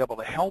may be able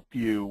to help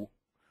you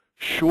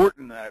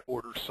shorten that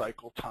order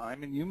cycle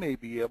time, and you may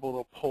be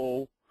able to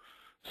pull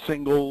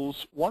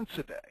singles once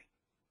a day.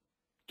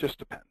 Just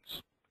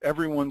depends.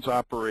 Everyone's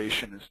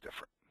operation is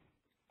different.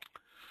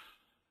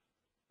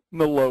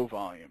 The low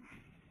volume.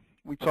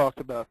 We talked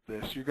about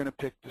this. You're going to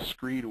pick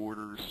discrete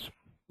orders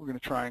We're going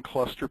to try and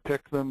cluster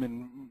pick them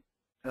in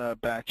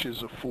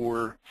batches of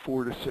four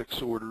to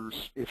six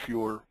orders if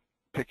you're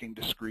picking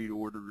discrete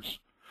orders.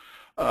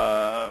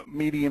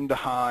 Medium to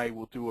high,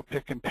 we'll do a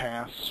pick and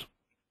pass.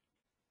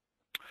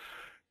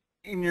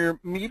 In your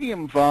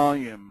medium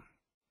volume,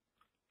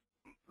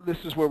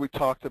 this is where we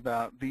talked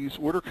about these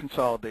order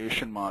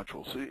consolidation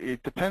modules.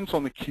 It depends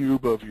on the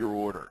cube of your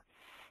order.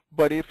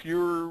 But if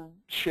you're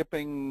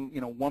shipping,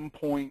 1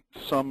 point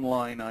some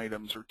line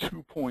items or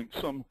 2 point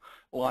some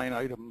line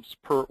items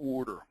per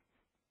order,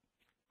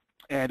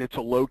 and it's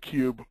a low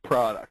cube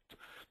product,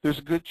 there's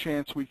a good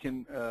chance we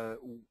can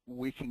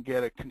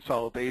get a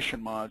consolidation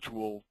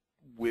module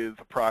with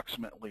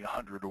approximately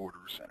 100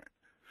 orders in it,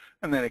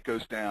 and then it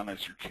goes down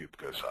as your cube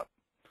goes up.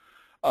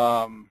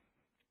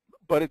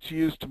 But it's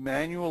used to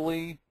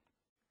manually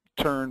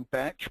turn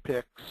batch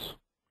picks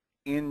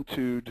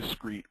into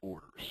discrete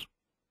orders.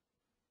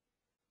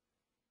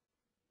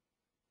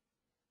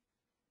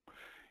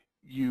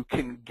 You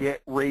can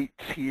get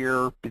rates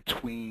here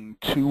between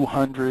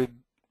 200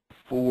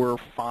 for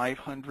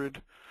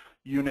 500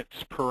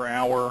 units per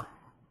hour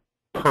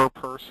per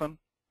person.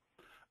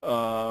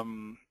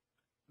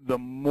 The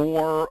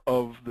more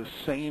of the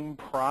same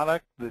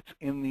product that's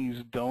in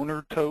these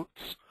donor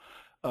totes,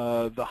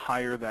 the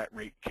higher that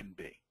rate can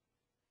be.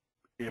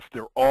 If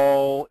they're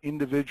all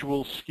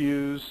individual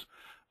SKUs,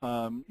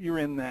 you're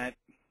in that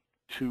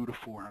 200 to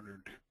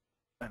 400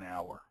 an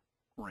hour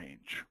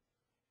range.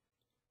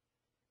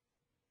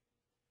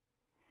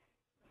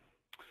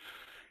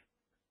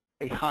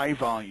 A high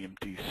volume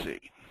DC.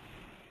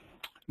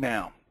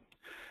 Now,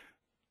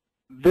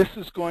 this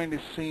is going to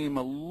seem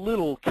a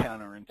little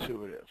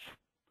counterintuitive,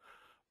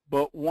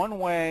 but one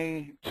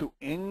way to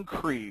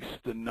increase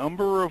the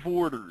number of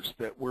orders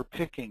that we're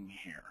picking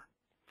here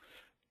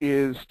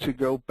is to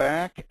go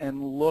back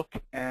and look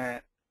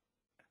at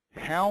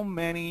how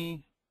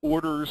many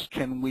orders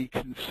can we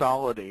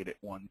consolidate at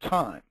one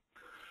time.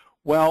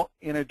 Well,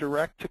 in a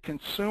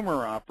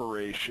direct-to-consumer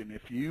operation,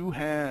 if you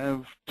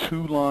have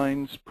 2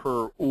 lines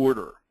per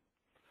order,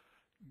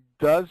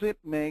 does it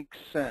make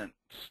sense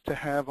to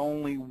have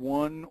only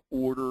 1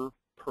 order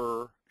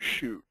per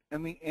shoot?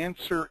 And the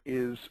answer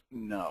is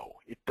no,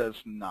 it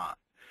does not.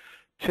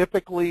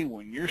 Typically,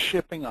 when you're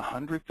shipping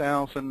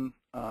 100,000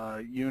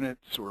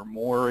 units or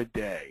more a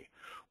day,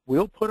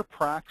 we'll put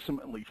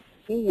approximately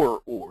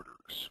 4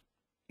 orders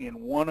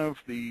in one of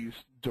these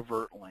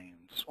divert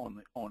lanes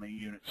on a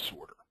unit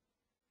sorter.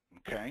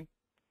 Okay.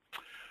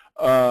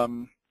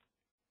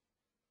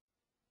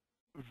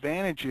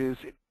 Advantage is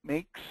it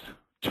makes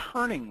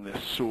turning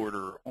this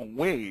sorter on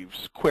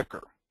waves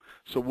quicker.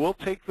 So we'll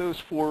take those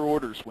 4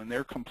 orders when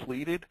they're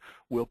completed,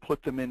 we'll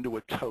put them into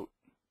a tote.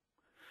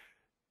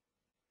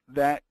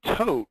 That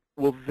tote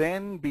will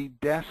then be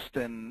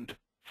destined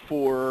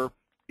for,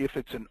 if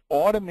it's an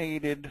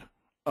automated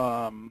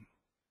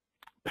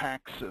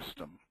pack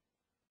system,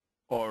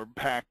 or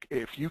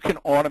if you can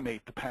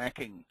automate the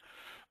packing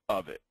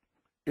of it,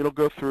 it'll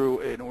go through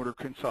an order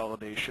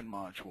consolidation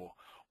module.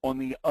 On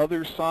the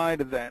other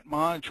side of that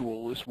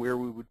module is where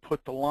we would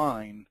put the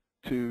line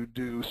to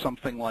do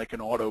something like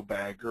an auto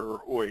bagger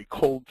or a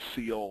cold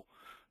seal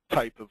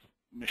type of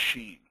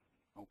machine,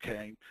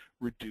 okay?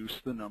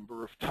 Reduce the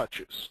number of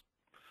touches.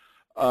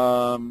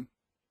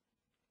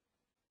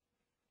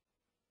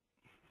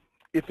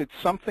 If it's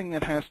something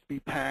that has to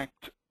be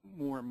packed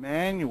more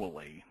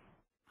manually,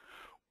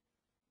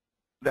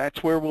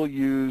 that's where we'll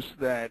use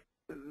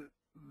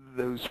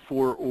those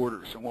 4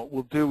 orders. And what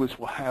we'll do is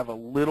we'll have a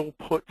little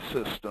put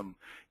system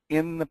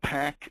in the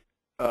pack,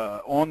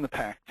 on the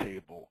pack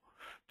table,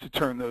 to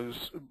turn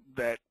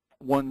that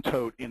 1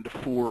 tote into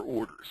 4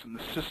 orders. And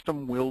the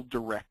system will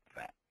direct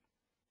that.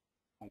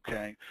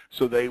 Okay?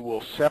 So they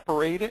will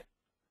separate it,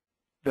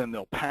 then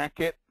they'll pack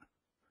it,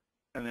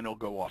 and then it'll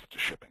go off to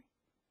shipping.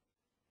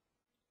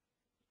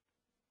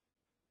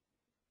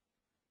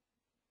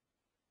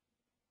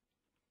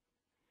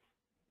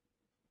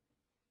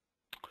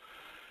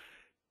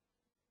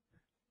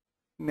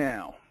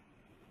 Now,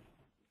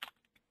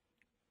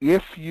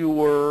 if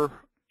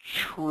you're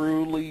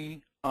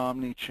truly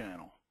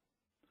omni-channel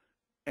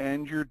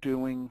and you're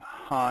doing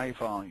high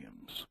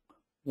volumes,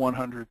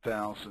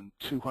 100,000,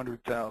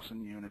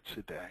 200,000 units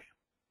a day,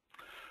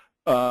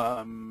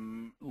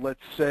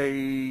 let's say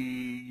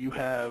you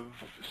have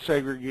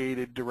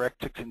segregated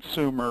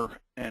direct-to-consumer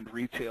and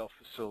retail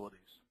facilities,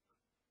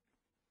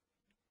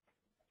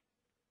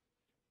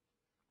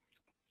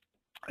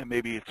 and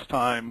maybe it's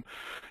time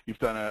you've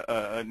done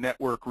a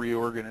network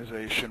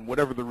reorganization,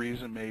 whatever the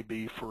reason may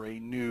be, for a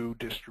new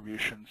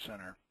distribution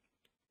center.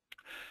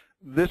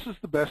 This is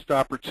the best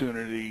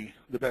opportunity,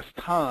 the best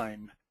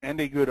time,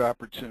 and a good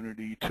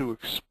opportunity to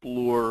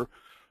explore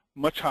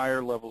much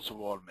higher levels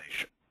of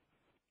automation.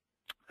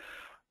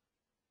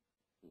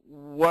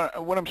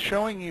 What I'm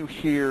showing you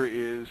here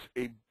is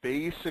a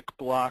basic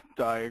block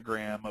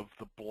diagram of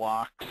the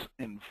blocks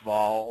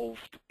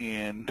involved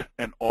in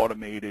an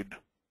automated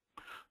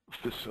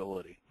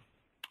facility.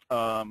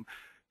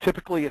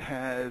 Typically it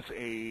has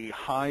a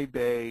high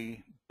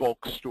bay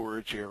bulk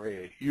storage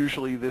area.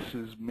 Usually this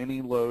is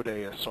mini load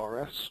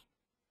ASRS.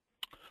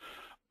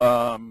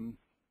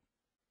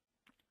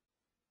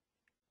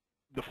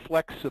 The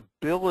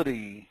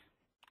flexibility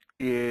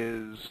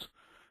is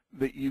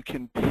that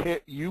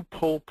you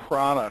pull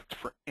product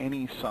for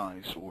any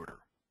size order.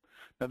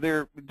 Now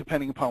there,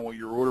 depending upon what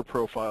your order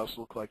profiles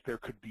look like, there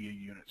could be a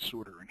unit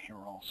sorter in here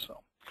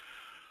also.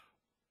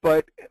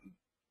 But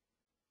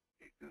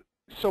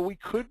so we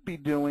could be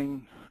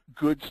doing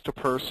goods to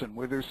person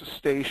where there's a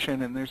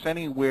station and there's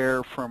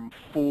anywhere from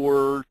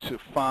 4 to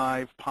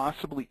 5,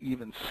 possibly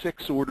even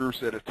 6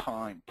 orders at a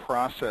time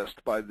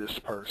processed by this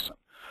person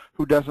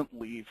who doesn't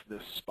leave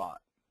this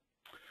spot.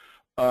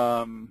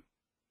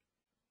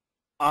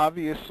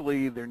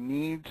 Obviously, there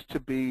needs to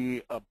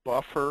be a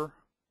buffer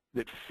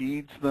that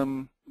feeds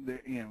them.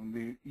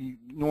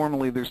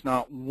 Normally, there's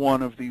not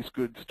one of these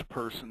goods to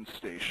person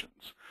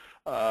stations.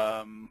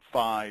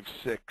 5,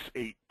 6,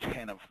 8,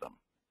 10 of them.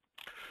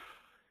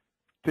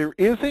 There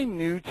is a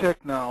new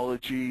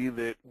technology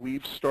that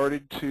we've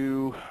started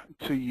to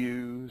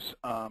use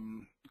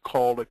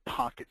called a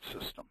pocket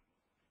system.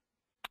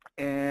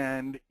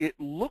 And it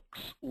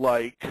looks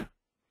like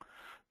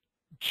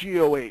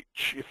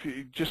GOH. If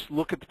you just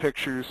look at the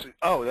pictures,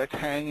 oh, that's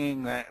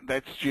hanging,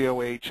 that's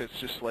GOH, it's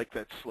just like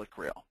that slick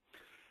rail.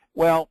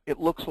 Well,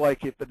 it looks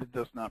like it, but it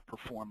does not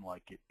perform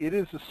like it. It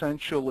is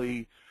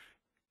essentially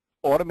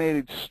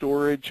automated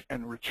storage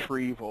and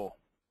retrieval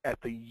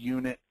at the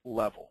unit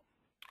level.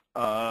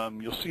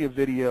 You'll see a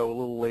video a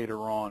little later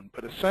on,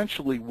 but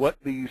essentially what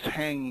these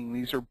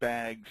are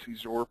bags,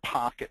 these are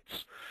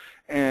pockets,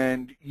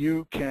 and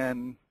you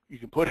can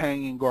put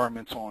hanging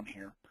garments on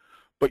here,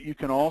 but you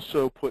can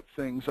also put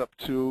things up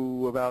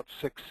to about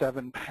 6,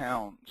 7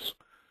 pounds,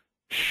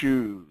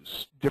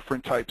 shoes,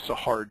 different types of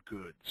hard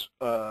goods,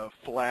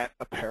 flat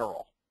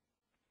apparel.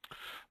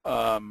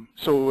 So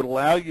it would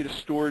allow you to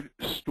store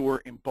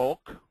in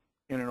bulk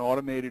in an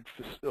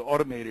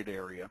automated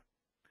area,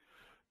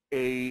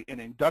 an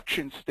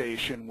induction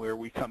station where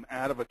we come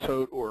out of a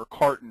tote or a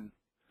carton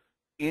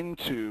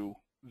into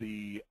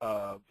the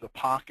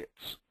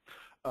pockets.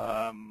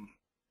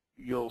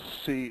 You'll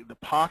see the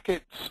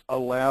pockets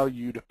allow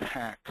you to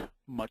pack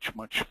much,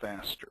 much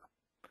faster.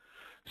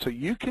 So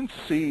you can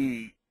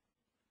see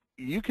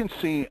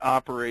throughputs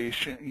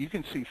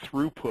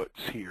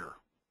here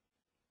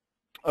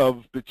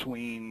of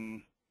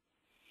between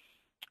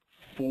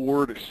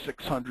 400 to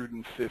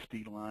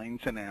 650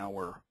 lines an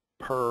hour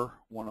per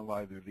one of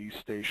either these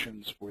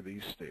stations or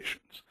these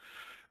stations.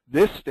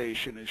 This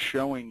station is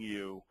showing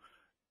you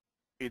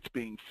it's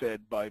being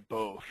fed by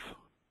both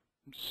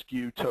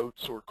SKU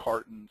totes or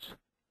cartons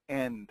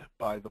and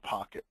by the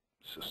pocket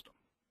system.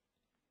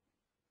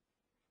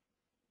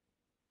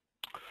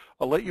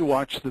 I'll let you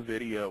watch the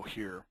video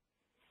here.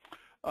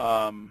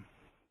 Pocket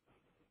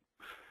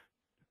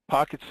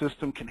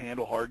system can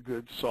handle hard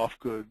goods, soft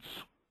goods.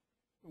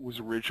 It was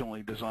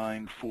originally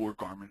designed for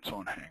garments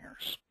on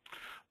hangers.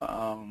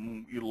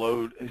 You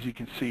load, as you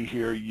can see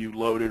here, you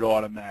load it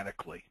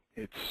automatically.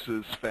 It's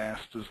as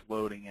fast as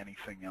loading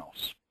anything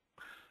else.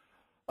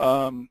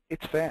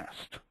 It's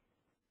fast.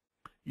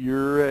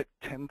 You're at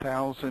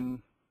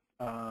 10,000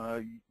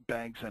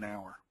 bags an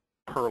hour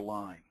per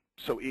line.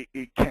 So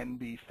it can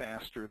be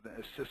faster,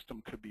 a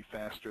system could be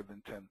faster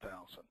than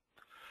 10,000.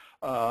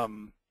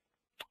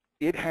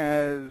 It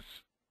has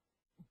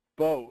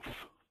both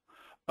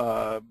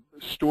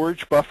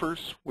storage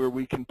buffers where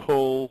we can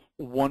pull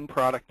one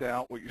product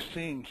out. What you're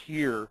seeing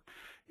here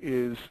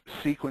is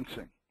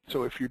sequencing.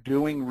 So if you're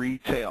doing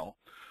retail,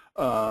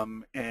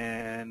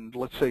 and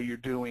let's say you're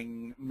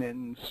doing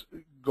men's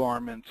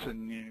garments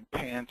and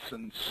pants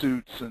and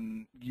suits,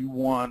 and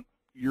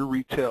your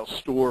retail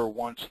store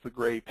wants the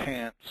gray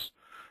pants,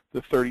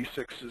 the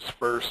 36s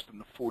first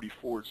and the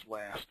 44s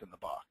last in the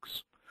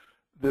box.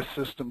 This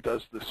system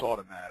does this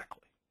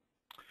automatically.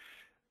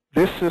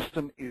 This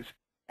system is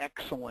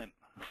excellent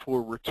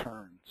for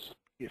returns.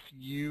 If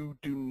you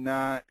do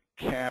not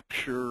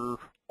capture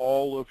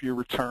all of your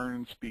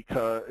returns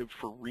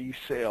for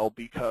resale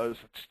because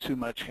it's too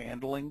much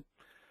handling,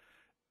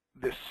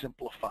 this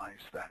simplifies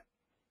that.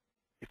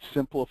 It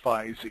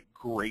simplifies it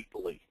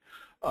greatly.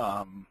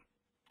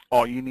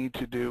 All you need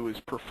to do is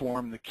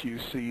perform the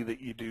QC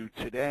that you do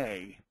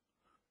today,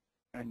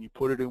 and you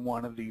put it in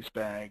one of these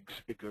bags.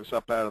 It goes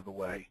up out of the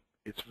way.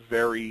 It's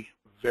very,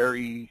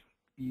 very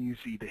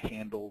easy to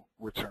handle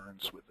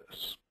returns with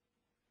this.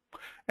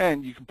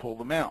 And you can pull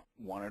them out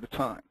one at a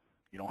time.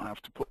 You don't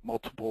have to put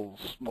multiple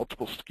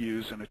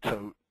SKUs in a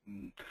tote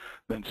and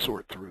then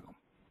sort through them.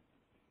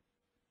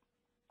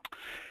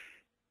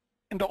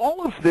 And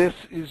all of this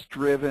is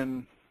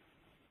driven,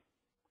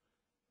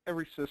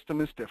 every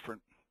system is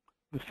different.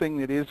 The thing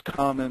that is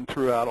common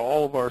throughout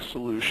all of our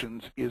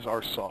solutions is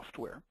our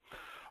software.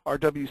 Our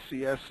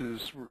WCS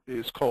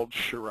is called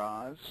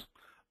Shiraz.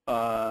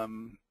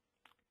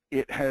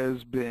 It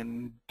has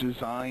been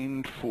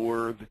designed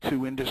for the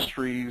two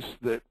industries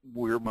that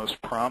we're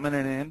most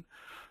prominent in,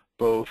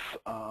 both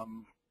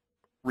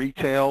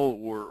retail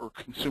or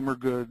consumer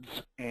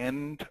goods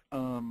and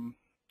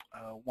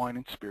wine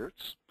and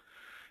spirits.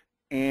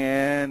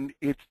 and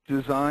it's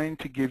designed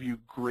to give you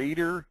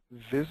greater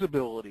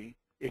visibility.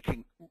 It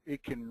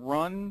can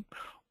run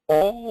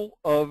all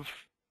of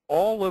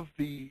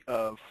the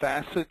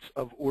facets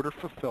of order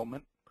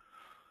fulfillment,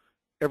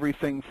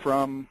 everything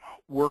from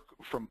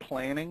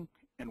planning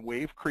and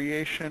wave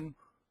creation,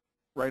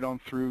 right on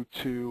through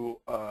to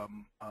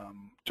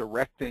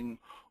directing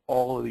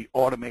all of the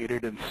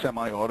automated and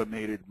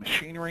semi-automated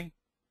machinery.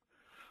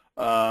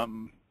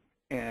 And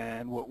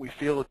what we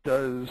feel it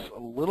does a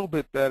little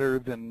bit better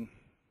than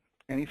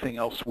anything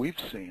else we've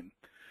seen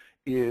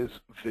is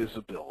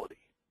visibility.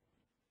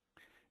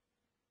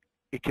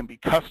 It can be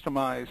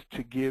customized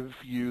to give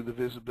you the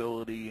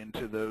visibility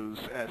into those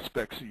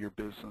aspects of your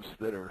business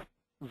that are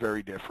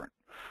very different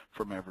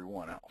from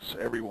everyone else.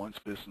 Everyone's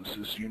business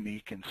is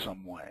unique in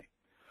some way.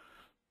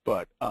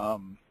 But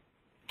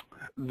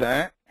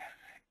that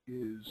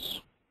is,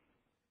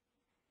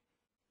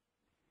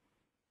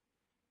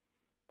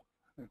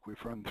 I think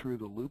we've run through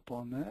the loop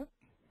on that.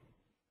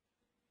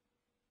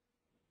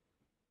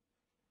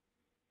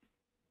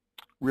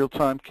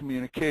 Real-time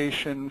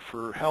communication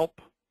for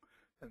help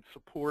and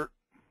support.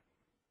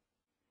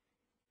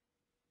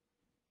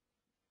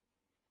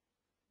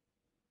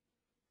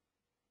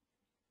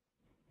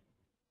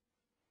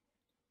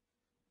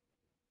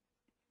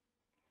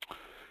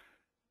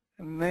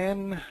 And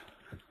then,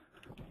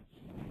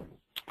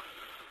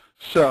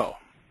 so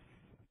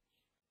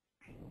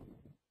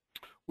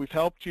we've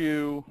helped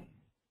you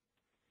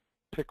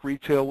pick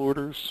retail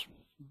orders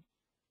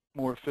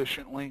more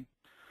efficiently.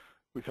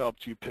 We've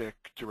helped you pick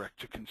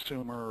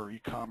direct-to-consumer or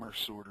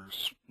e-commerce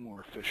orders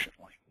more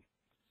efficiently.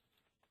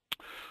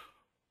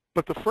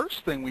 But the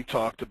first thing we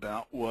talked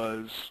about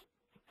was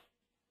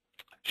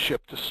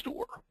ship to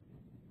store.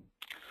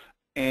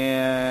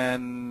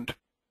 And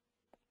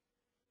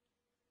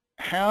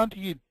how do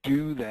you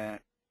do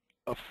that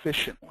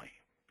efficiently?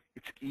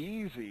 It's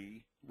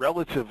easy,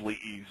 relatively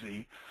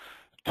easy,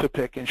 to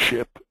pick and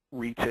ship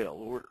retail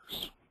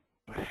orders.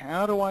 But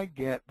how do I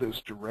get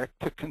those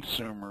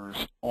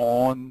direct-to-consumers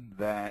on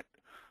that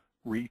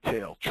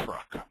retail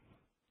truck?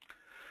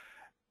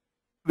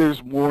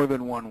 There's more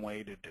than one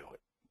way to do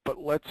it, but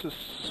let's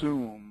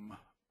assume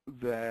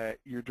that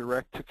your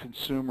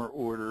direct-to-consumer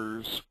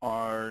orders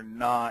are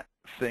not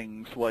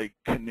things like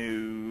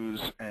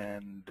canoes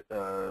and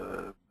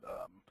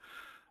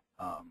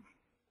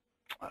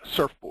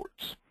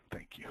surfboards.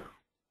 Thank you.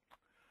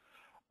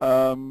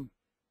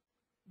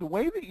 The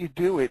way that you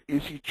do it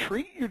is you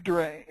treat your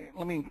direct,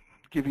 let me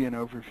give you an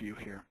overview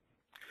here.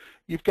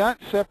 You've got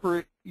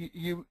separate,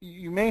 you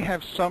may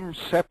have some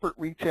separate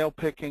retail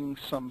picking,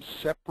 some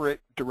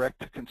separate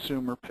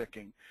direct-to-consumer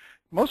picking.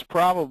 Most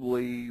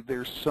probably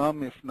there's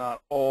some, if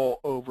not all,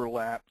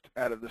 overlapped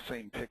out of the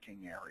same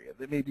picking area.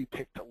 They may be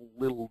picked a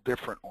little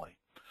differently.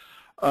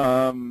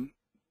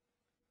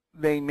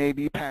 They may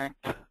be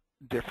packed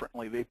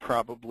differently. They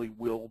probably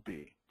will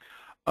be.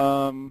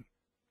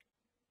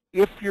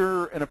 If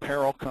you're an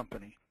apparel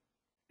company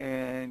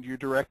and your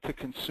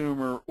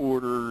direct-to-consumer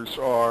orders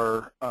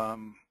are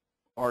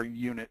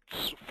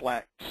units,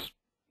 flats,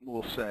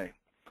 we'll say,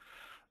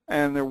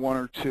 and they're one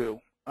or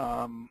two,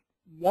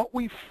 what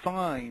we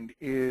find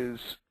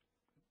is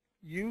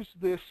use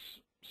this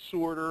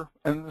sorter,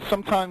 and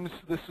sometimes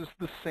this is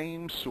the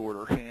same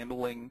sorter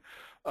handling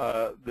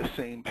the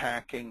same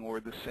packing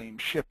or the same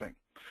shipping.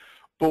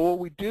 But what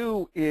we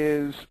do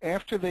is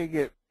after they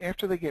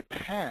get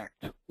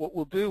packed, what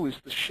we'll do is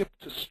the ship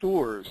to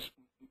stores,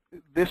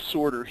 this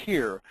sorter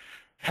here,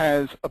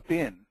 has a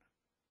bin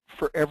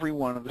for every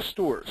one of the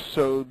stores.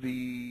 So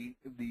the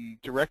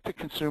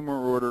direct-to-consumer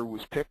order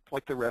was picked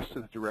like the rest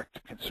of the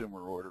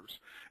direct-to-consumer orders.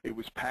 It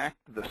was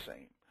packed the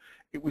same.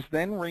 It was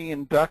then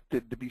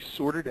reinducted to be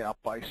sorted out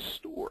by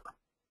store,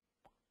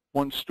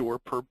 one store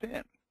per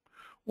bin.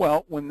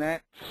 Well, when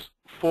that's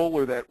full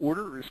or that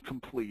order is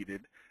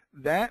completed,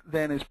 that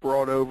then is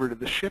brought over to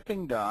the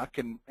shipping dock,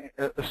 and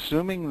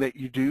assuming that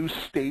you do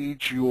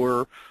stage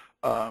your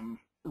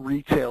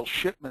retail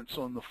shipments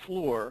on the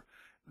floor,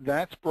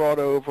 that's brought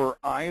over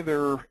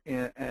either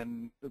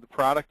and the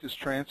product is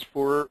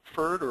transferred,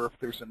 or if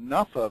there's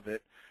enough of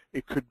it,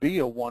 it could be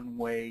a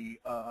one-way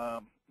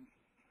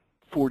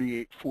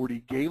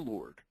 4840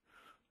 Gaylord,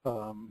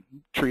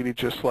 treated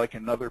just like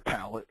another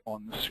pallet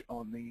on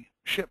the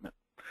shipment.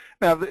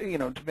 Now,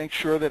 to make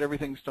sure that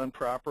everything's done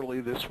properly,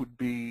 this would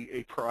be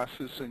a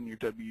process in your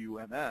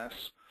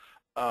WMS,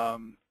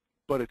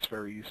 but it's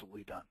very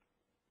easily done.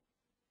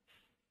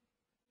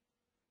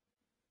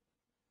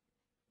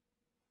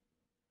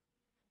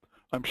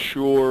 I'm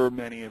sure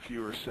many of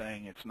you are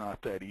saying it's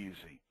not that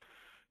easy,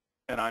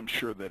 and I'm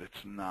sure that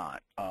it's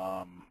not.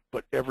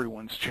 But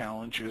everyone's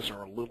challenges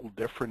are a little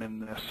different in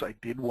this. I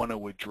did want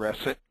to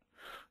address it,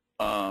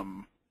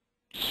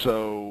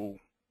 so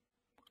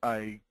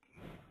I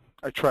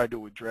tried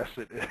to address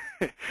it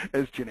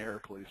as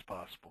generically as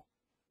possible.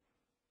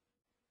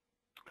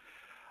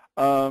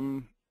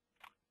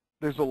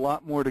 There's a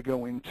lot more to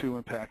go into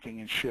in packing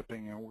and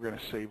shipping, and we're going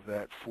to save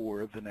that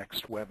for the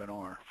next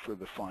webinar for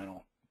the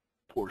final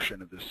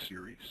portion of this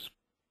series.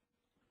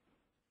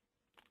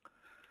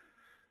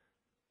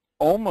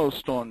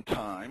 almost on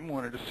time.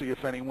 Wanted to see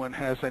if anyone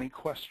has any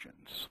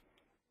questions.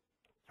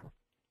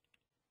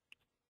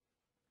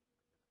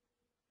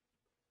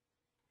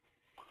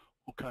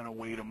 We'll kind of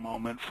wait a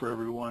moment for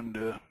everyone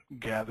to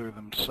gather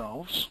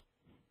themselves.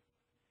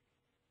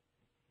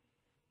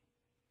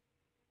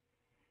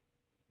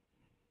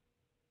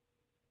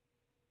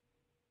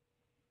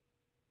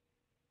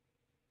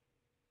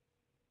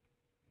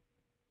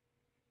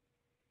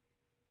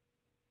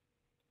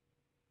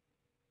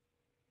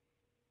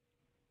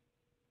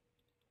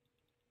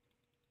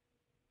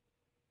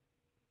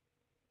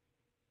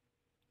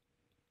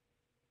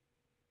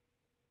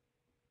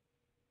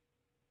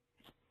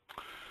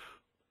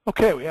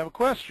 Okay, we have a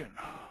question.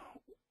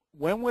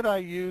 When would I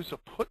use a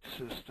put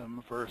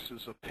system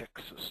versus a pick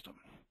system?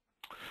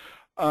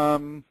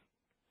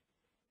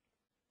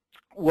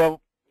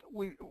 Well,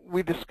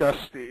 we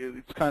discussed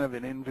it's kind of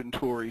an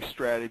inventory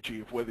strategy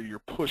of whether you're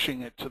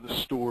pushing it to the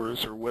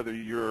stores or whether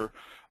you're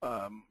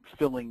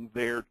filling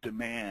their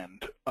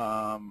demand.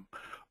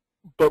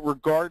 But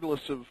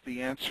regardless of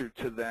the answer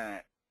to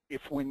that,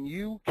 if when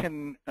you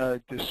can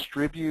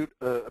distribute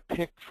a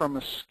pick from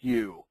a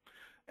SKU,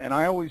 and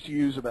I always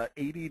use about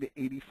 80 to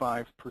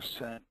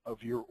 85%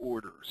 of your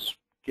orders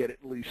get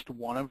at least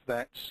one of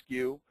that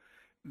SKU,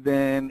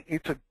 then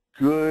it's a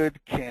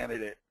good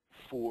candidate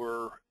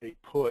for a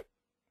put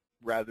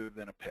rather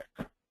than a pick.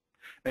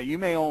 Now, you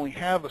may only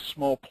have a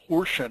small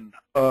portion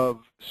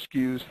of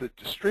SKUs that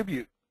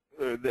distribute,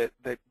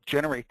 that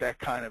generate that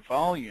kind of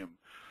volume,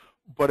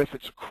 but if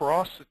it's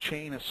across the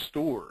chain of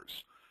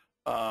stores,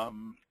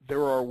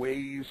 there are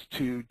ways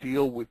to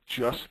deal with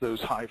just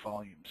those high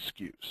volume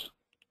SKUs.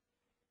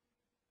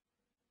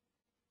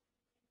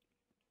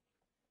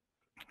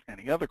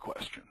 Any other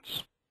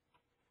questions?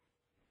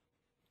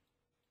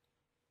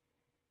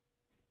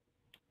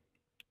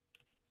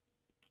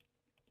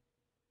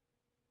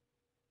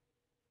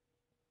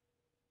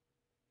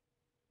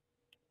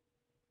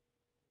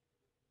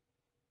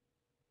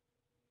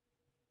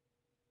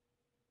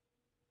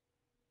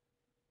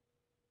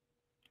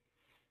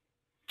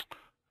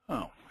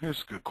 Oh,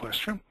 here's a good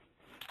question.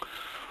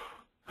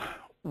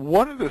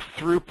 What are the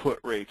throughput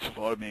rates of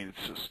automated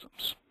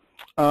systems?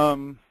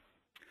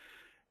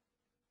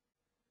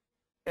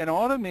 An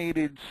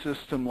automated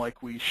system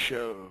like we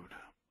showed,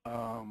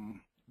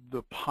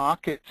 the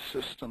pocket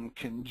system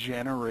can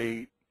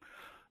generate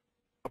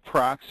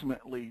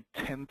approximately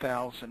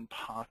 10,000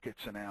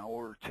 pockets an hour,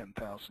 or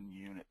 10,000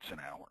 units an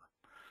hour.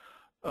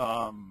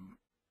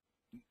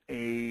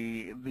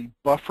 The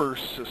buffer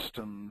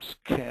systems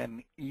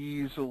can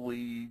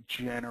easily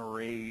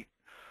generate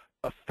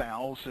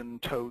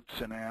 1,000 totes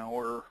an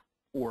hour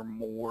or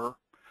more.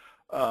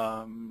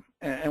 And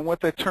what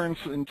that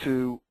turns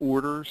into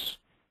orders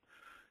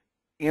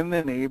in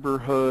the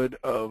neighborhood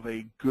of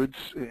a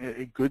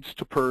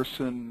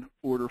goods-to-person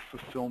order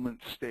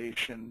fulfillment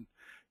station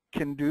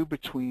can do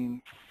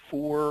between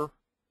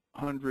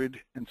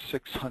 400 and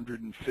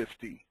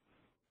 650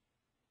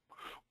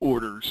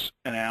 orders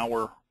an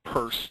hour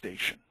per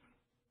station.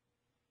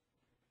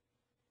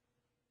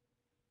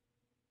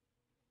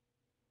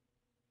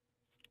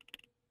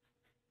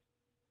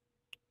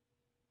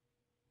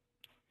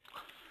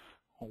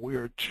 We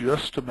are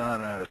just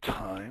about out of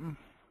time.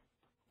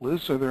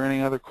 Liz, are there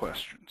any other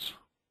questions?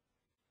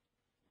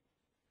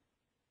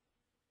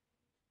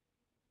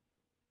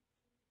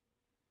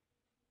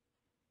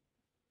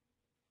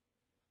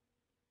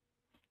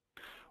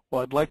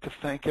 Well, I'd like to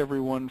thank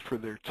everyone for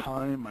their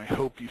time. I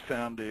hope you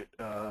found it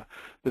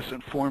this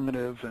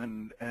informative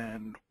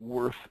and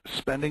worth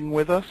spending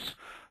with us.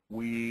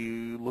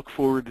 We look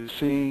forward to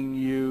seeing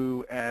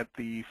you at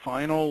the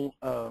final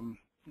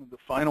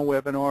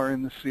webinar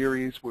in the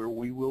series, where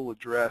we will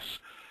address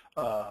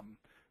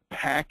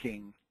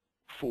packing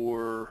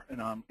for in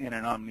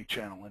an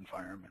omni-channel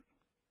environment.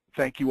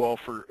 Thank you all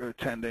for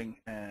attending,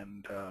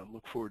 and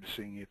look forward to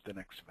seeing you at the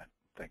next event.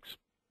 Thanks.